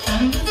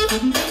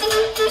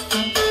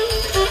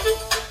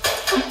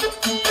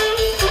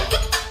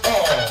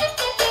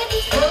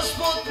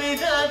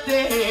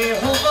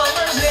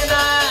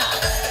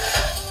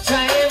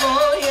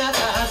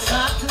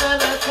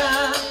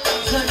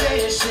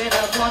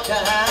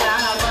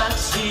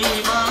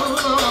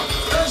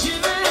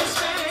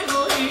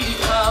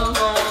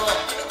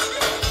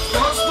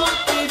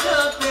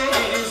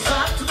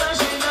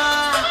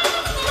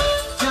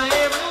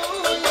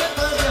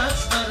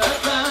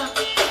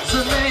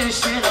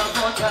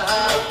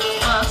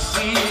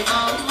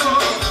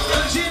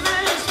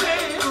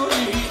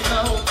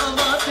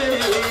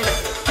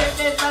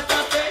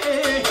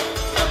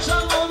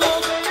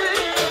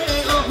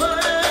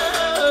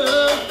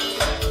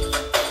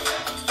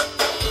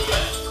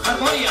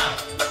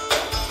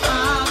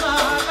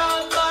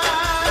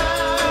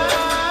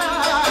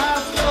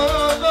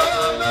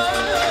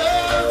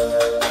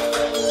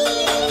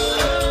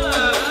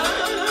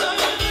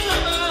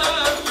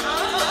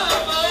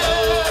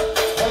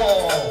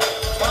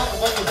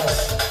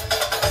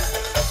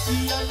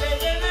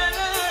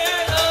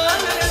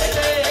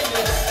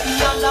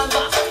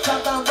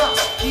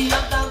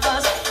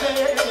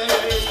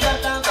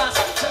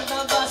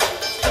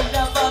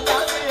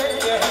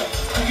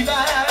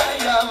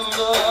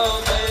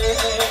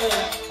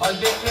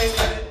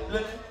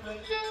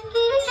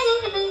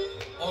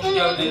 Hoş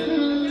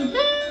geldin.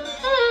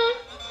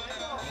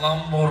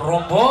 Lambo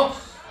rombo.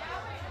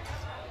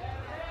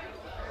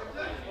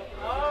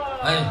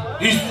 Hayır,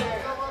 100.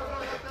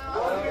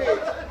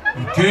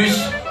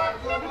 200.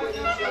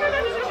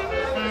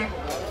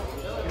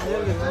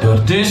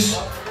 400.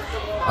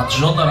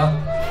 Atış onlara.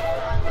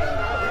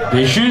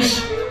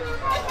 500.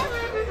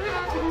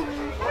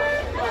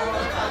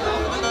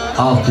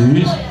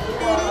 600.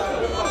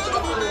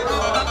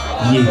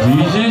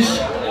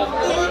 700.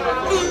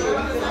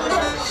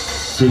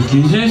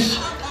 800.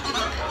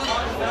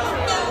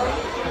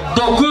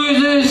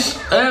 900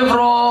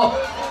 euro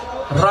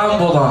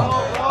Rambo'dan.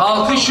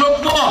 Alkış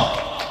yok mu?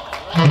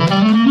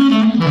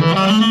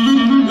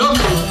 Yok.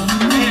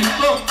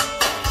 Yok.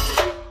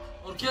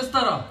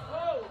 Orkestra.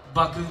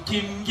 Bakın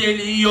kim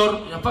geliyor.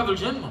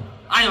 Yapabilecek misin?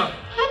 Ay bak.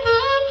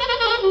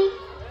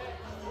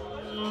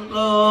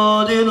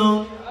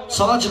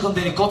 Sola çıkın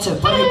beni koce.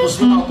 Parvi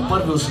pusmi malko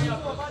parvi olsun.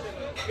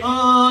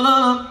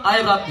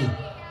 Ay bak.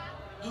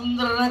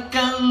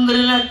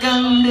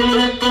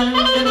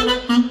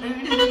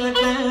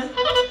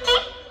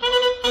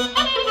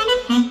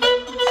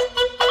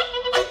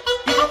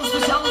 E vamos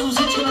especial nos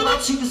vídeos que não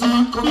se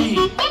quiser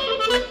comigo.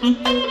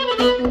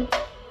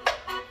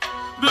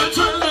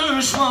 Bütün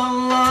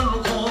düşmanlar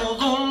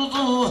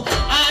kovuldu,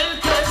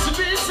 herkes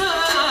bize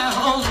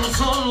oldu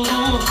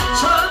sordu.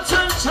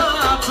 Çatır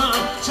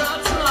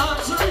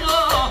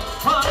çatlatıyor,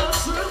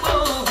 parası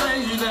bol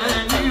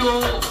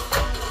eğleniyor.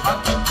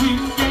 Bakın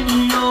kim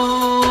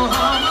geliyor,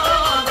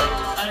 aman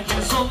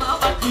herkes ona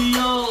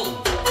bakıyor.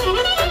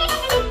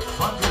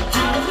 Bakın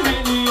kim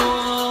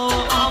geliyor,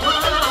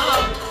 aman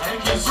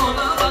herkes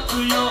ona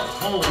bakıyor.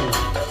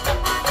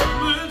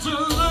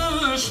 Bütün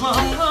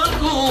düşmanlar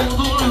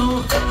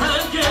kovuldu,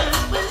 herkes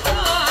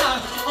bize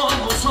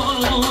oldu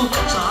sordu.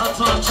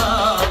 Çatır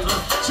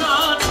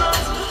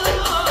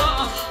çatlatıyor,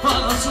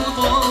 parası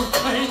bol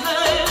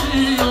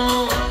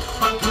eğleniyor.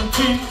 Bakın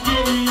kim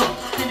geliyor,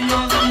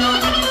 geliyor.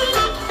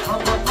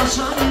 Baba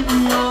paşa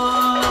geliyor.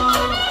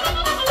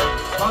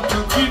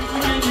 Bakın kim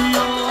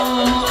geliyor.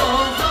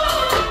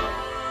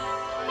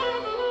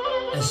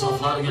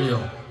 Esnaflar geliyor.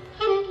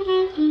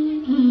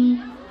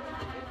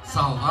 Sağ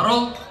ol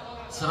Harol.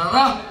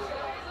 Sırada.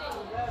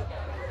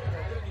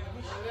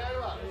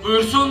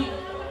 Buyursun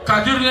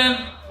Kadir'le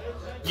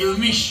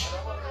Yılmış.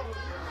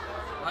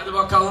 Hadi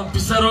bakalım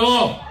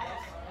Pisaro.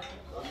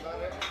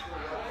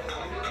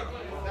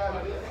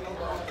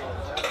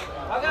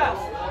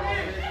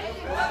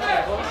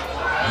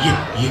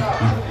 Ye.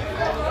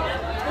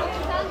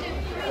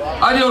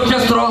 Hadi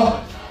orkestro.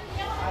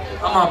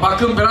 Ama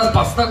bakın biraz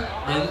bastak.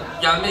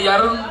 Yani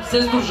yarın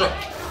ses duracak.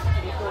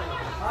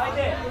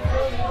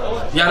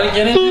 Yarın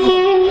gene.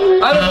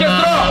 Hadi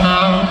orkestro.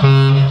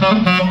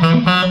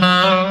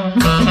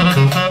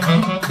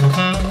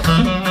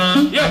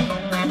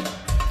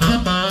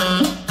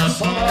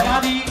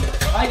 Sonorari,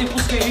 ajde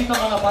puskaj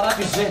ritama na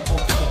paradi sve.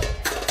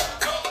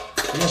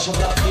 Yaşa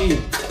bıraktı,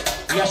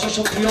 yaşa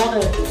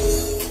şampiyonu.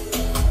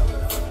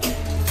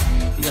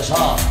 Yaşa.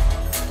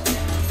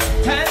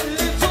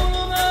 Telli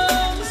tonuna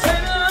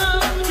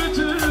selam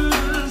götür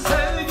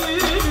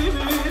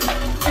sevgilimin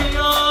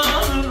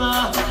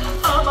diyarına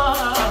aman.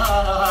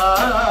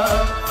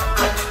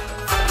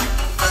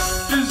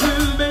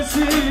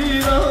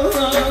 Üzülmesin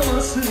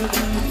ağlamasın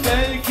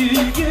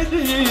belki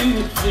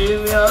gelir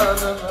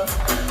yanına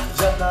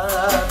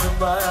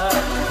cananıma.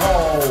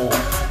 Oh.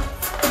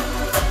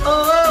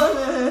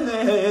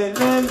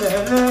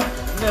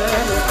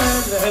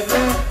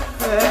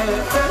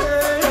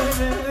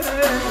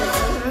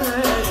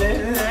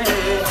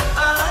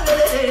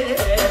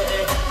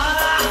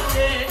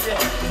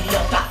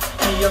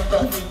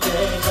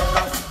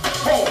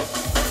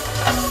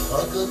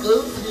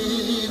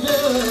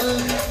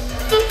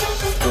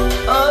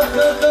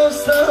 Arkadaş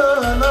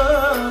sana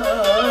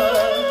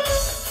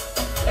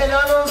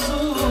helal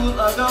olsun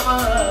agama.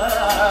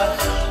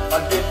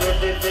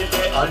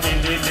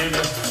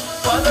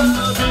 Bana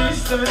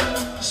bizde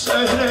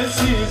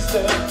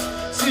şöhresizde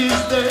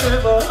sizde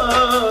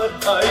var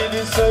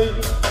aynı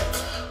söyle.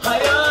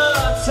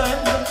 Hayat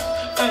sende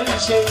her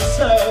şey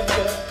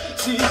sende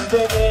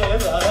sizde ne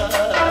var?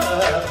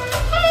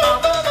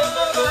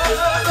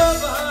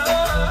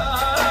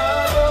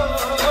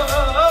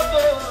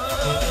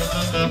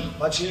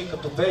 Значи,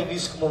 като пее, не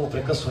искам да му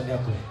прекъсва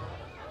някой.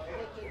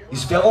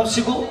 Изпявам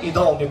си го и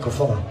давам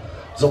микрофона.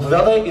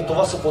 Заповядай и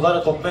това се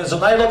подарък от мен за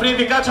най-добрия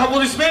викач.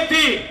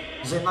 Аплодисменти!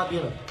 За една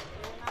бира.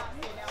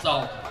 Sağ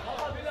ol.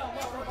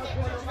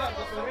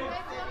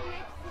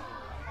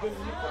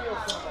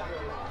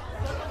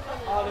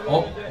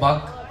 Hop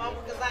bak.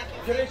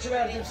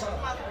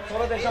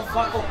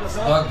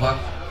 Bak bak.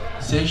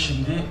 Sen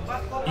şimdi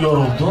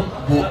yoruldun.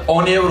 Bu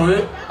 10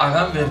 euroyu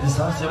agam verdi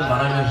sana, sen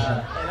bana vereceksin.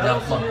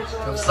 Yapma.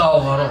 Çok sağ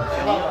ol Varo.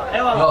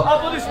 Eyvallah.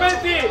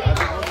 Aplodismenti!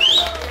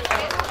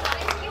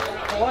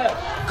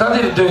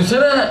 Kadir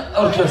dönsene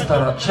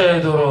orkestra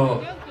şeye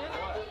doğru.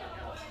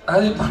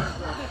 Hadi bana.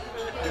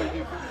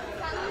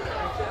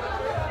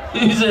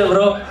 100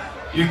 euro,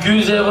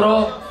 200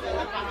 euro,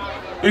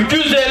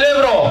 250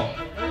 euro.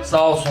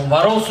 Sağ olsun,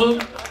 var olsun.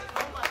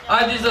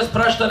 Hadi za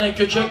spraštane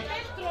köçek.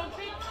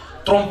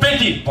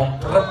 Trompeti.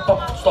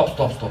 Stop.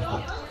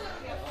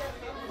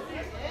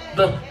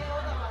 Dur.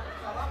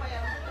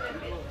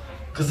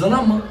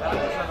 Kızına mı?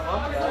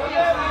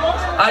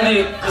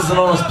 Hadi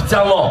kızına onu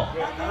специално.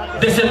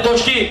 10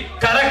 точки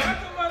карак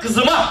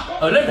kızıma.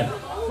 Öyle mi?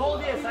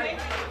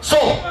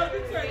 Sol.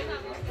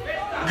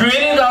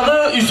 Güven'in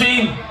adı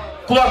Hüseyin.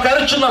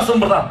 Kulakları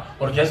çınlasın buradan.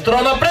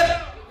 Orkestra napred.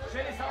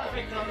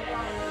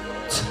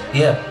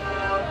 Yeah.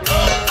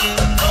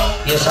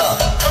 Yaşa.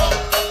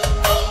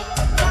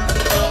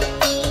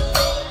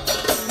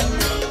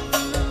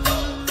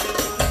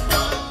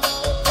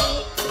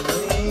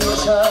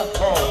 Yaşa.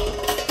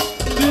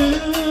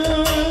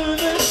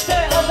 Güneşte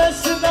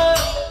adasına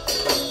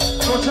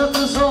koca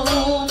kız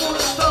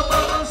olmuş da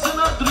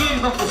babasına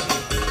duyma kızı.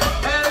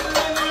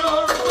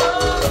 Evleniyor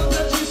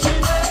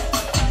acısına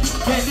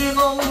gelin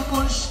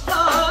olmuş da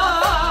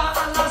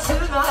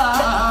anasına.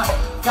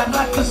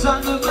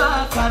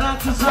 Kara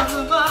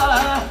kızanıma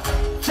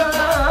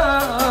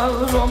çal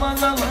roman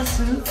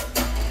havası.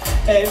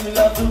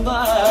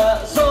 Evladıma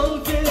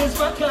sol kez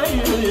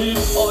bakayım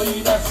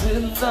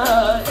oynasın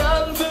da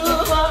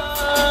yangıma.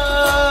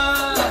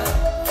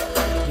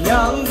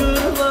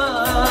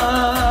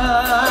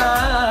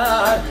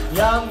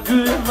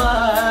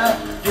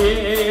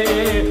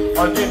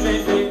 Hadi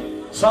beni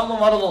sağ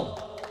olun, var olun.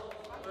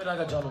 Öyle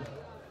aga canım.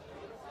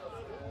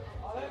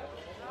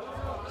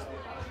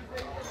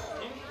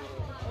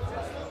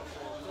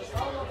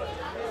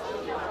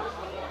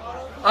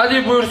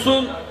 Hadi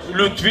buyursun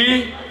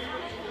Lütfi,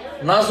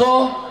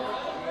 Nazo,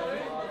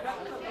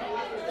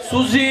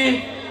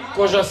 Suzi,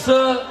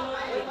 kocası,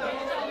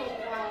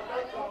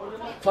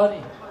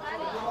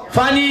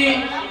 Fanny.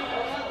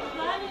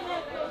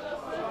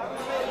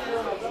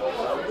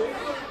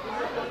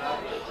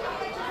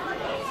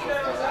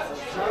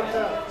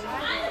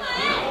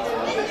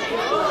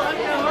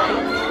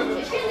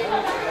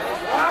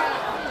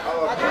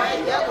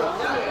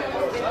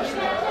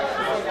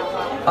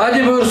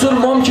 Hadi buyursun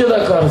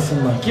Momçe'de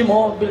karısından. Kim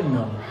o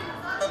bilmiyorum.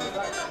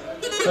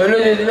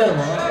 Öyle dediler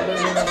mi?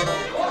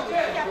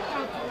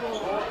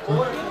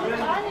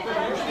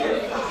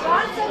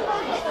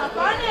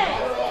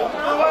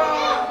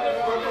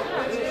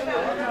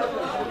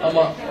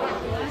 Ama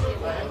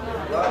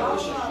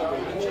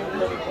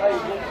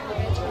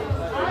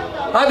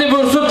hadi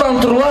buyursun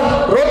tanturlar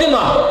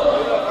Rodina.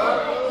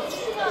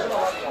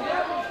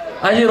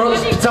 Hadi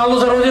специално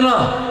за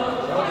Родина.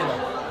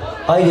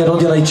 Айде,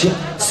 Родина için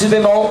си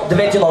бемол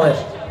 9 номер.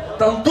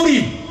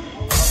 Тантури.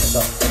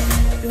 Да.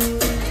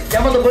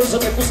 Няма да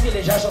бързаме, пускай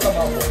лежащата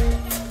малко.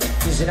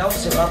 И Извинявам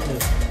се, брат ми.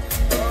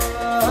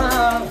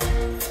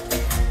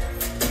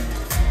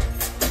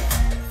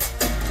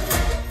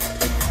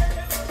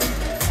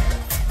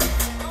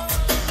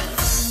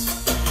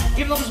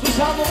 И много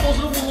специално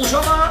поздрав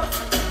продължава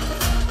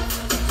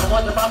за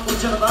моята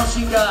батковича на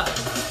дансинга,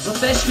 за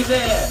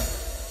тежките.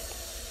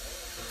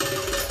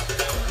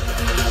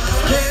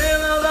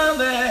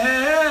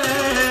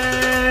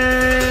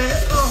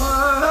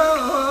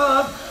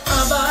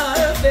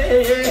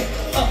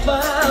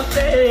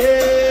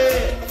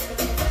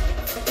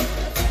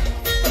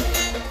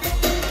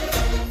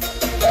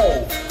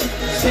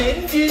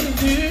 Senin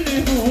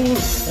düğünü bu.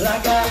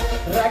 Raga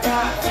raga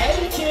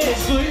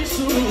herkes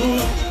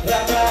duysun.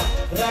 Raga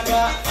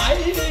raga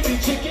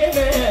ayrı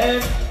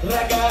çekemem.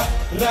 Raga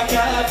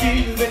raga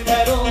bir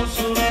beter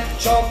olsun.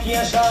 Çok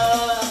yaşa.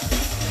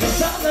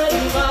 İnsanlar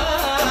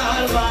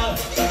var var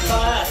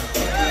var.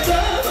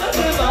 Damat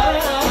var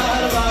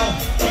var.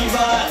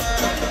 Var.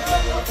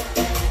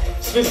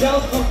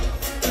 Специално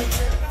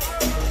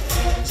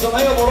за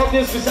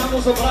най-оборотния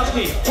специално за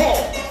братни.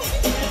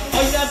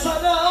 Oyna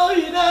sana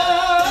oyna.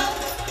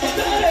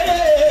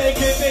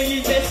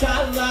 Göbeğice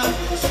salla.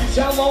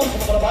 Специално за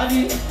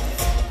барабани,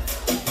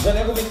 за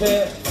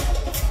неговите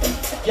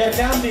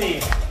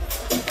герганди.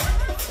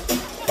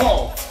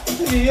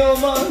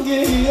 Geliyorum,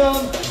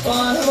 geliyorum,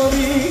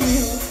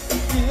 varmalıyım.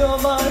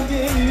 Geliyorum,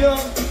 geliyorum,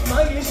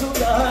 magi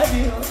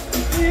sudario.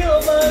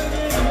 Geliyorum,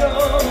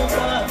 geliyorum,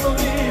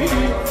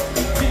 varmalıyım.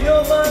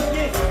 Geliyorum,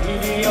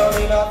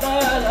 geliyorum, la la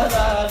la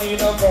la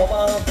la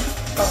la.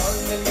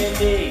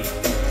 Annelele,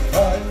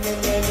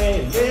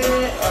 annelele,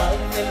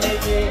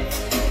 annelele.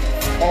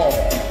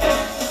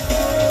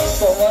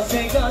 Това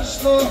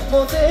сегашно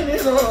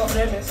модерно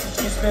време,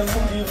 всички сме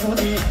луди,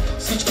 луди,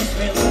 всички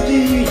сме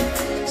луди,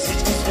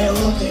 всички сме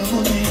луди,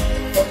 луди,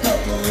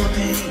 тотално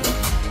луди,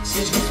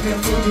 всички сме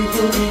луди,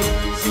 луди,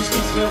 всички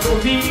сме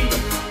луди,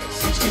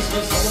 всички сме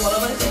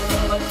соломаравай,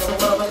 соломаравай,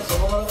 соломаравай,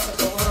 соломаравай,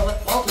 соломаравай.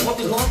 Малко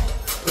по-тихо,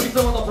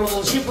 ритъмът да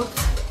продължи пък.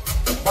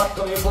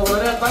 Батка ми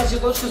благодаря,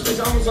 20 точки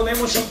специално за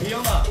Мемо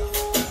шампиона.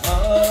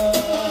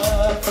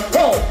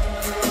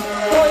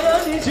 Моя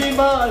ничи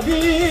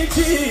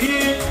маличи,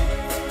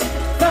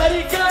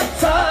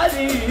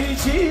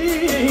 Tarikatarici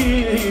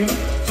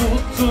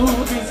tuttu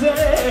bize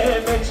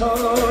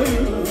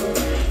Meco'yu,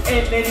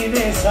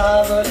 ellerine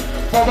sağlık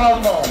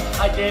babamla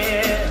hadi.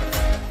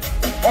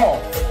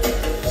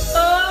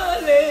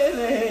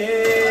 Alele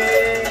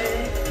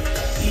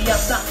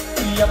yapta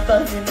yapta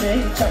yine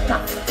çata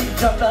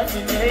çata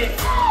yine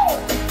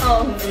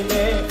al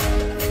yine.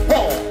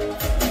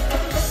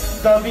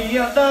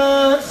 Dobijada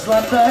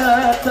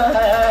Svadbata,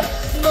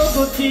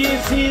 много ти е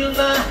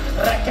силна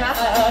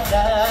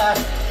ръката.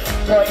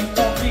 Той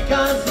то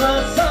приказва,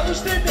 само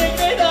ще те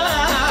гледа.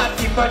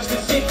 Ти пак ще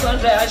си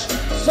хвърляш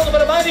сон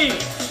барабани.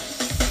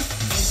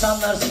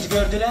 İnsanlar siz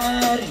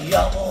gördüler,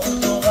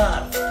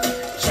 yağmurdular.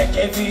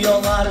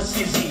 Çekemiyorlar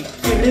sizi,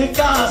 kırık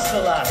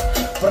astılar.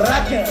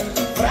 Bırakın,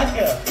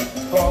 bırakın,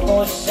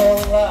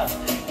 konuşsunlar.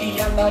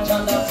 Yana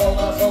cana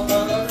sola sola.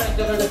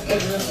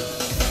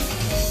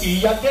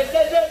 Ya de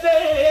de de de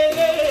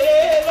de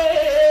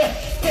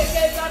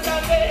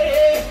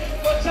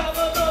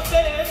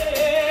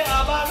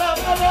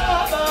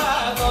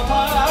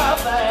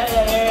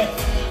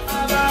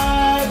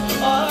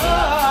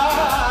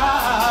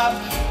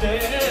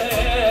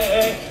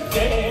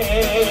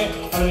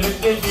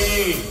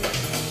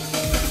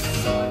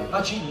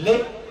Значи ле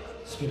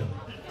спирам.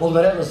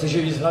 Благодаря да сте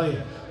живи и здрави.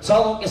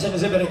 Само ке се не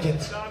взе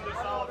берекет.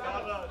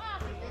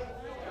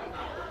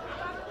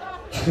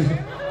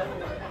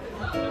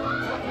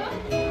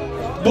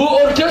 Bu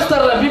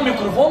orkestrada bir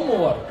mikrofon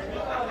mu var?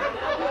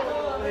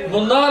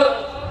 Bunlar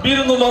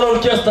bir numara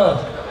orkestra.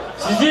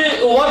 Sizi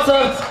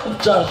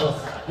WhatsApp çağıracağız.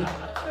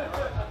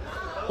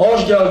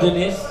 Hoş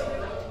geldiniz.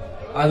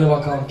 Hadi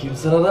bakalım kim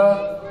sırada?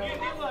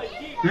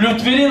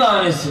 Lütfi'nin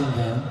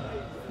annesinden,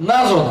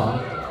 Nazo'dan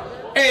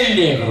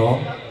 50 euro,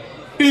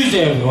 100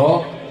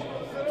 euro,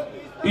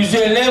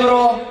 150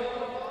 euro,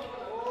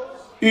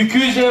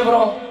 200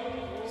 euro.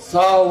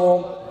 Sağ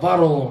olun, var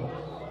olun.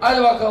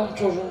 Hadi bakalım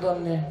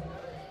çocuğundan ne?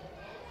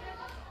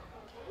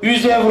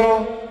 100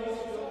 euro,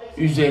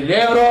 150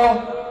 euro,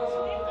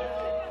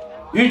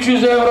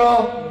 300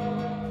 euro,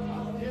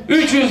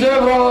 300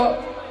 euro.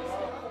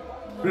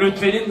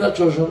 Lütfe'nin de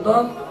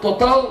çocuğundan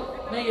total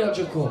ne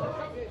gelecek o?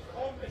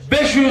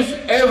 500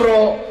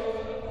 euro.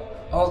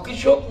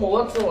 Alkış yok mu?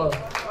 Varsa var.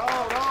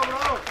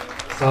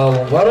 Sağ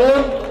olun, var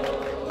olun.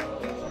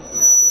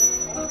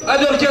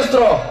 Hadi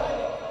orkestro.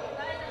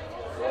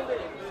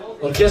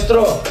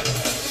 Orkestro.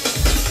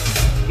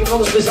 И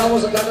много специално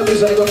за Кака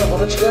за неговата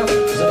поръчка,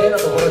 за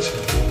нейната поръчка.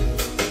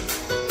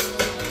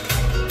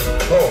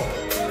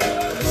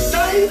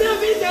 Дай да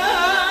видя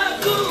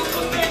колко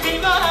те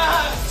бива,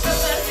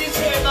 съдърти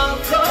се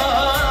малко,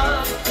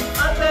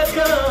 а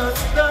така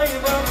да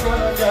имам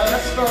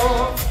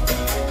по-надясно.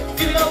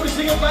 И сега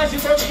пристигам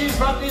 20 точки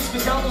избрани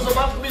специално за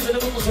батко ми, за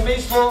неговото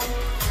семейство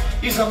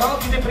и за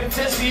малките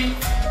принцеси.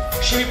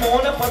 Ще ви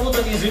помоля първо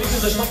да ни извините,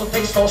 защото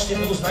текста още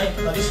не го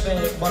знаете, нали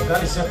сме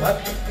мангали все пак.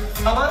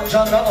 Ама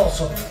Джан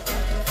Даналсон.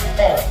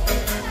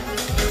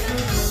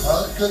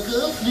 Ах,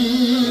 какъв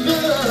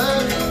лидер!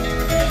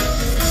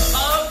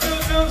 Ах,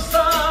 какъв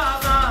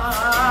стана!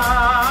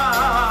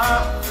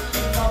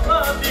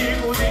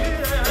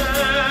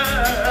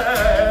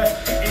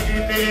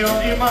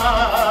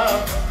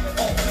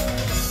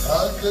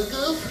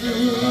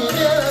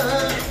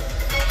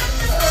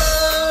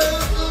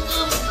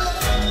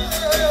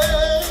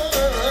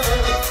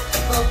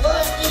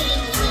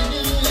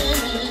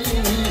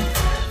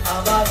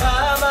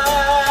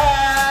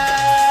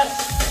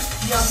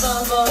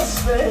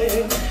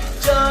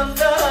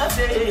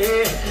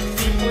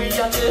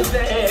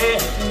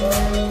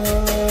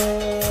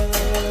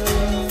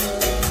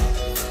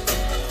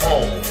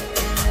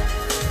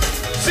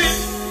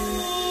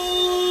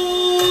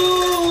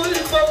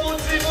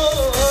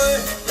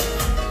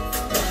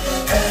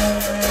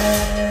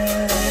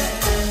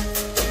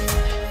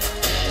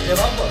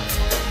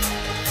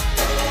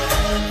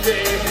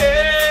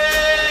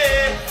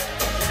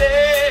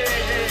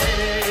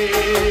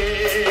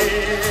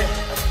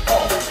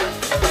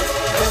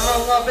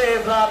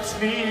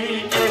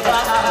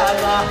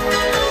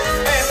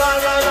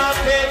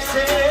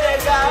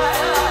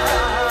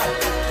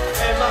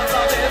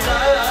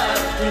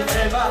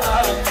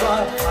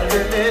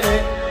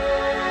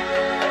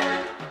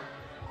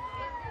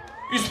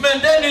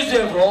 Üsmenden 100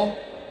 euro.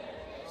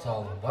 Sağ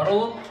olun, var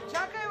olun.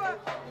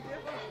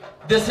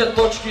 10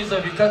 точки за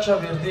Викача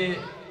верди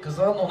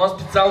казан, у нас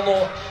специално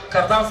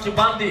кардански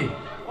банди.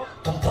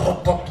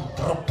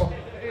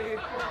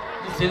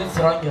 Senin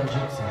sıran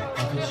gelecek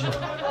senin.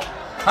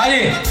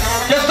 Hadi,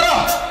 Cestro!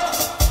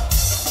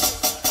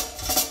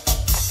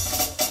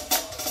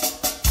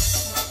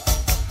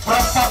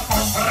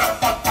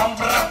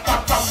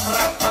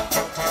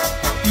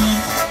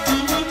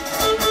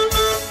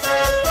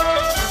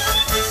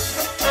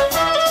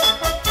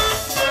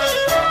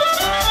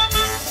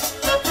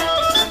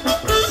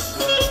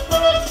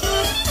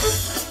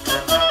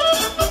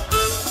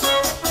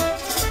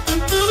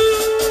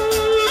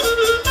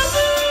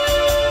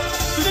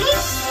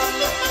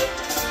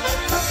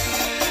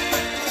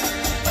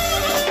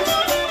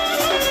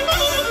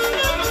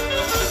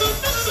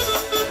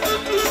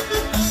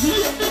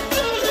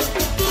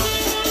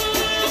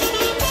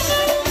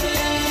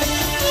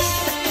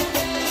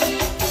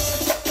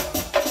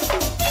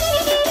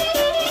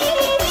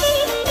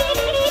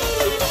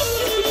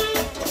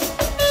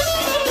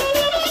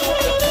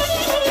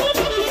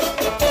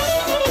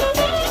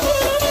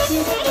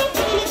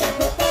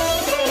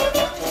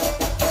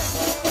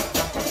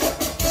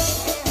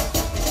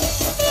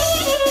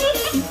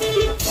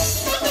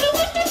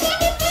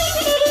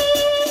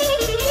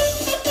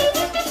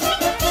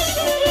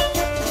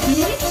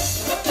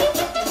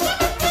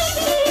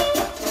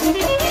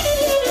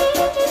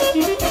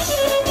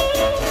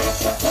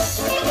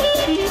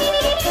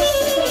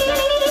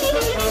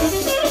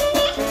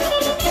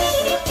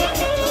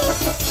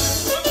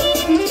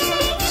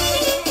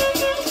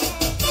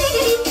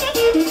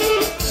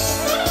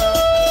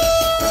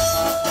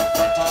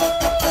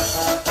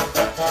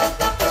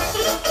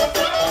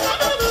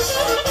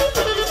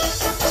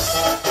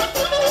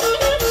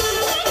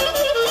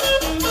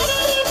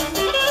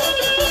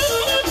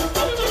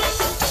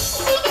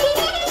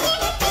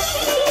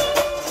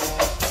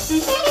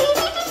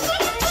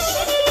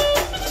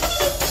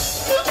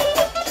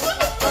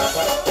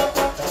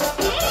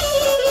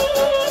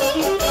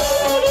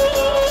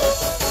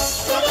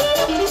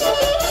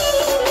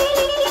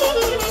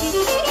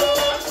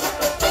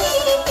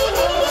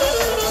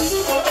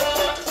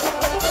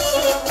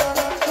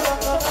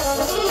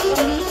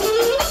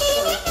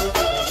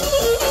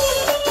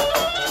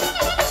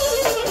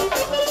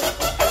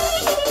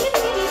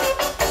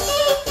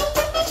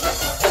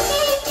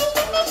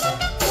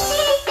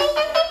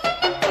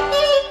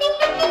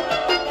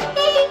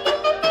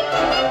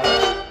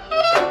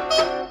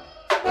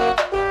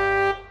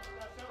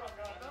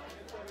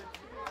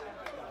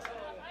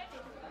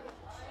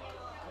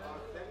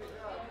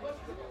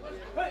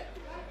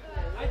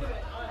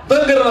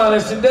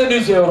 Dıngırhanesinden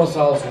 100 euro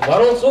sağ olsun, var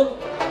olsun.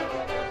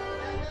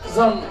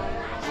 Kızan,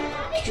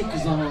 küçük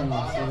kızan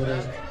olmaz.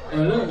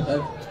 Öyle mi?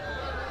 Hadi.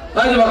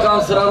 Hadi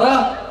bakalım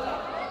sırada.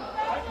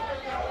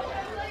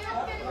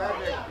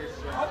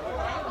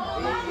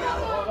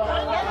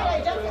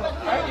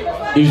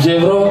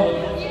 €100,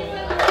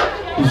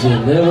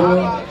 150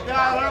 euro,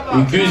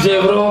 200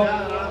 euro.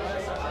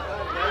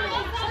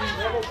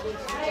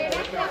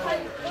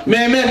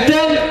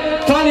 Mehmet'ten,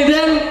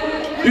 Fani'den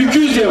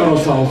 200 euro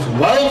sağ olsun,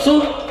 var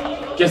olsun.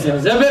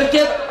 Kesenize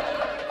bereket.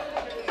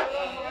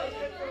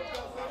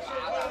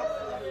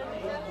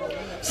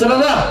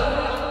 Sırada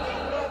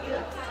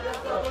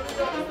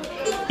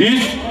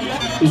 100,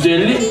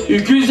 150,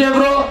 200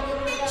 euro.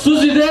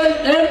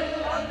 Suzi'den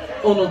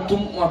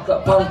unuttum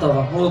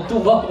pantava,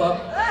 unuttum bak.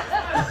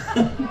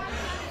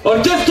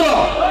 Orkestra.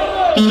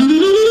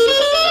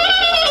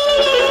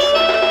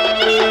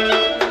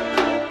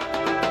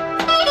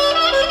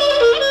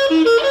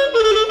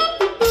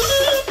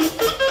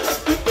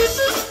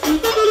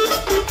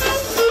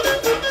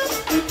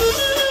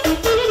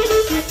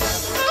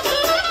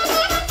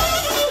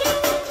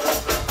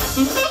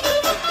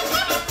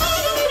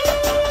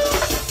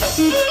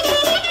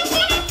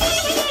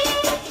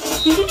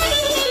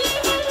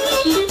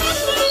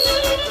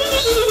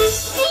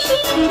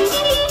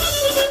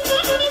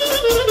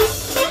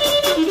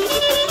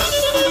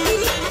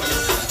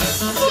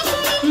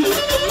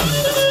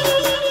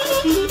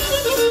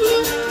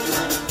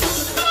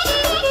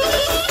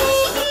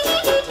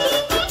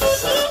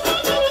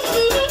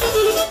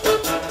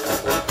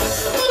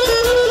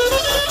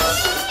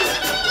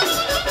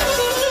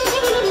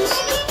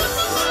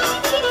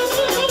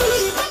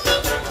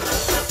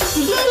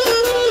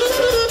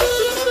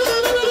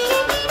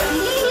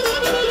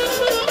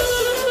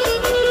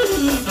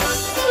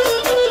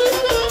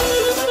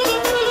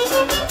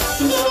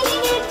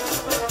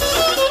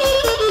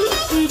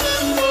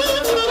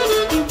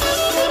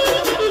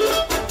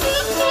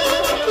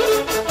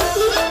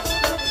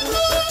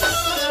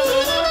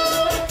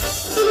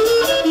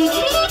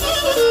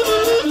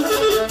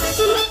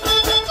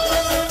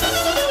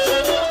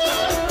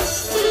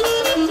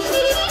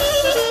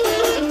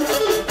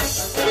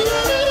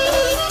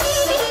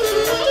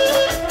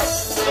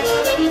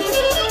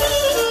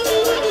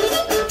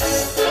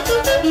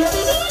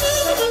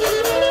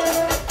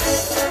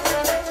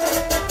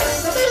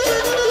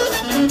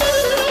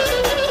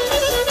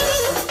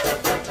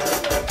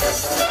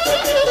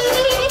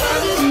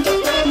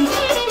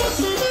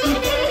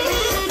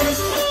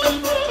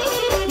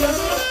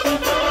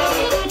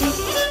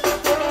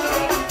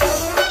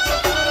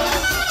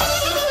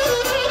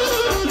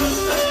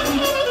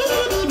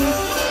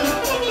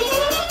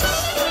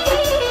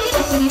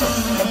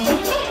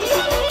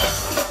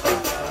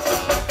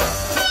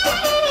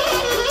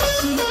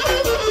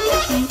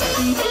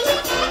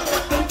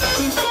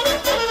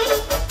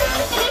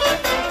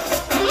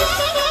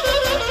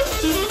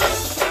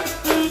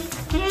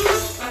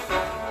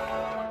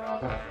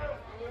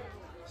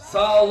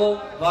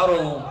 Var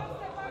olun.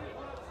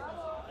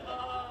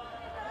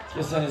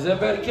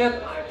 Kesenize bereket.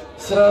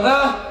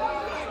 Sırada.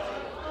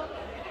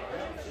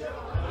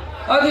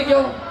 Hadi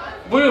gel.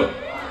 Buyur.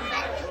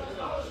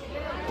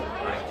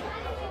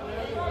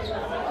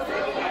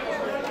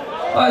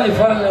 Hadi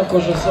Farla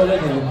kocası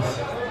öyle dediniz.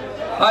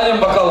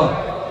 Hadi bakalım.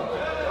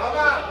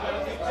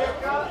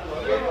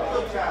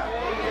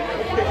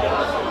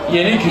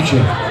 Yeni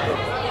küçük.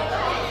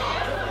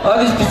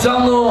 Hadi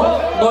specjalno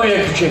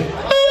noje küçük.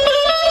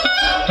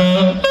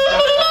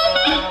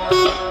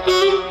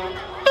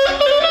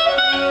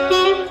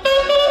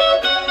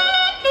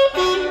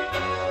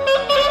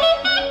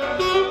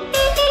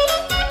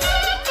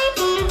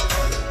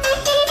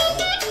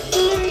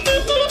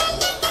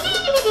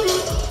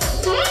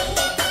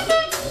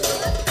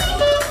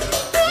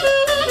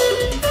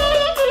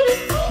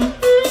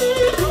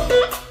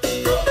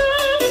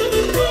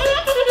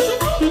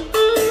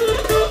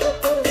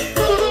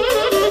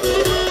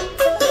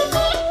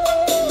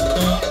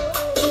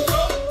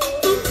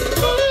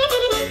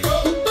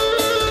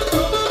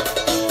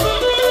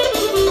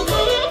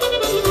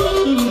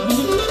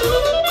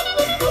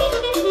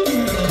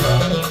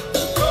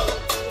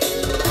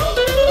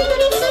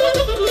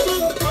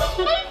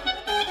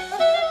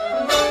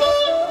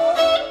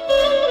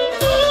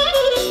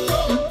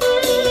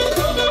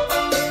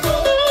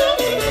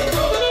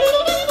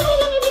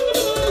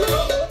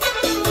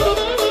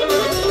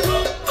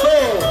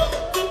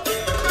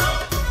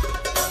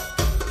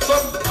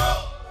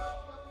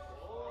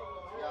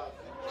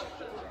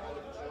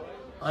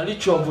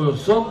 Aliço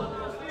buyursun,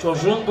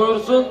 çocuğun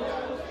buyursun.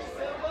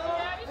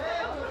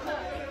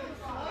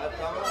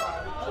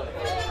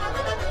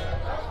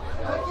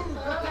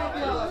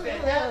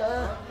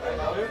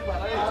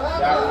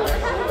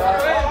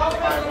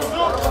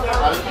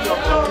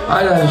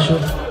 Hadi Aliço.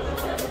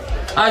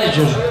 Hadi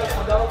çocuk.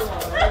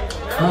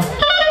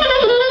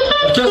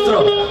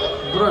 Orkestro.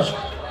 Dur aşkım.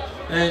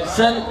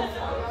 Sen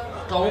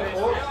tavuk...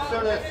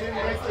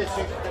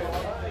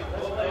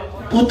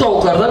 Bu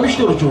tavuklardan bir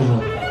şey olur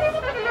çocuğun.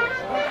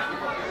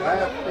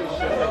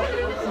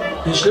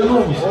 İşlem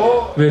olmuş.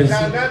 Verirsin.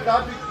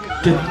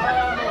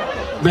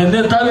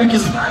 Benden tabii ki.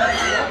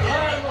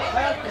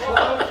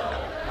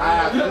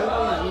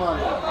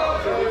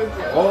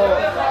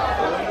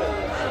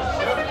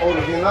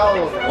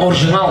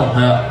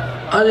 Orijinal ya.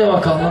 Hadi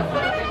bakalım.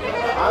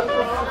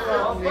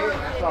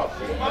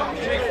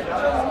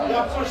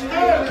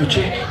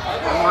 Küçük.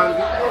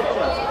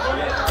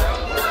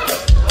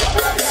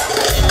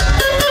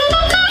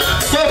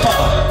 Sopa.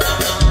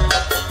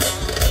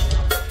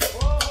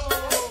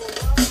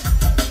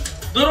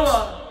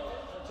 Durma.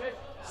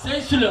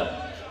 Sen söyle.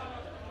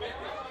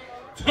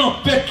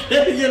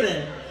 Trompetler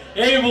gene.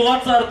 Ey bu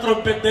WhatsApp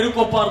trompetleri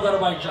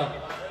kopardılar Baycan.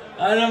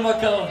 Hadi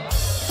bakalım.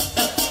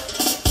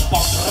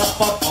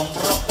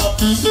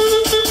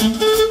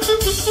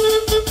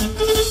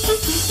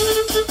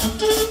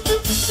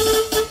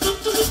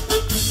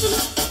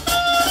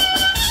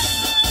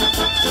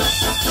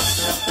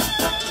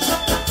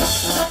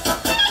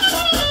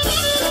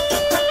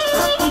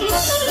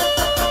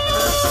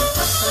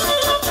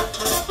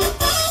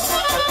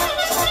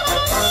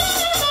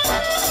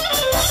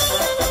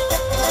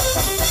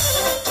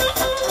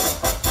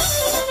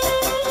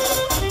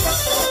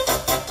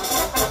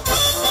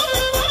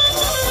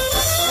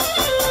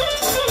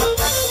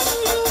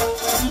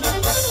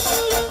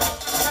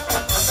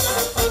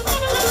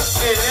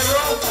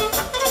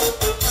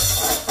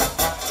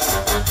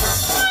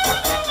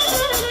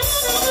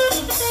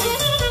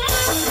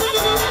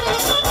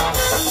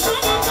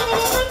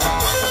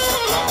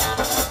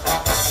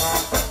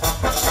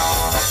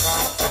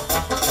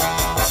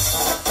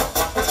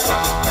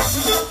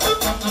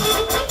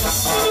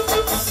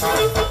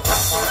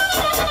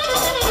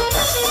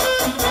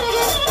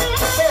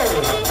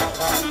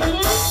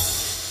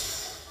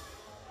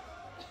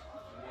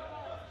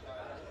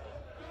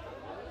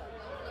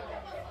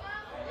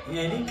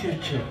 Yeni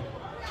köçe.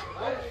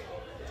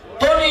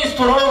 Tony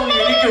Storaro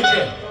yeni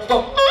köçe.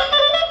 Stop.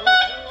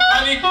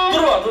 Hani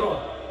durma.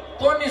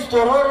 Tony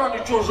Storaro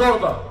hani çocuğu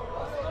da.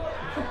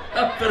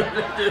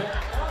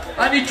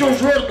 Hani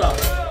çocuğu da.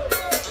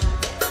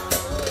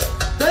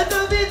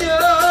 Tata video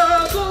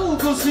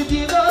koliko si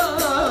ti da,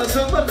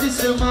 zavrti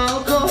se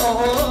malko,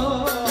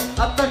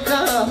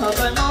 attaccata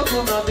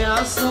malko na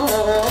mjesto.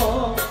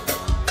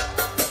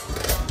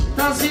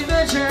 Тази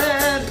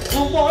вечер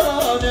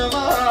умора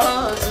няма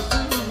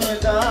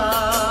да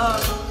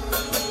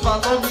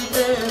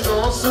пановите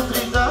до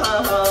сутринта,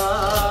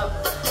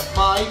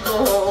 майко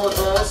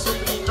до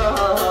сутринта.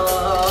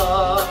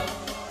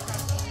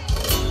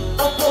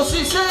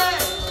 Опусти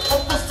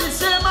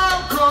се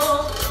малко,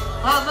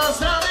 а на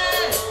здраве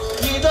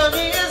и да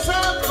ни е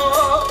сладко.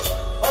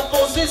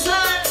 Опусти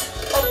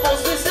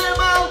се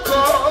малко,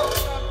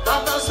 а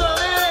на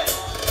здраве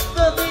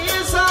да ни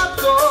е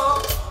сладко.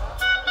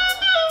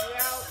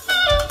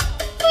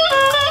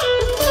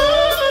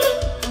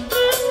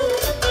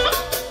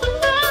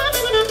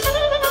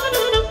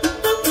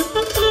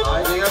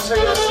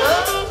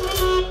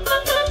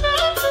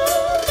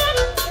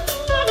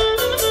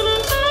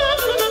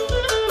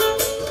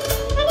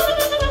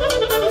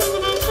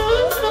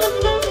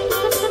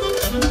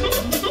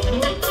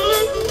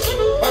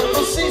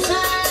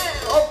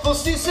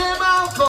 Отпусти се малко,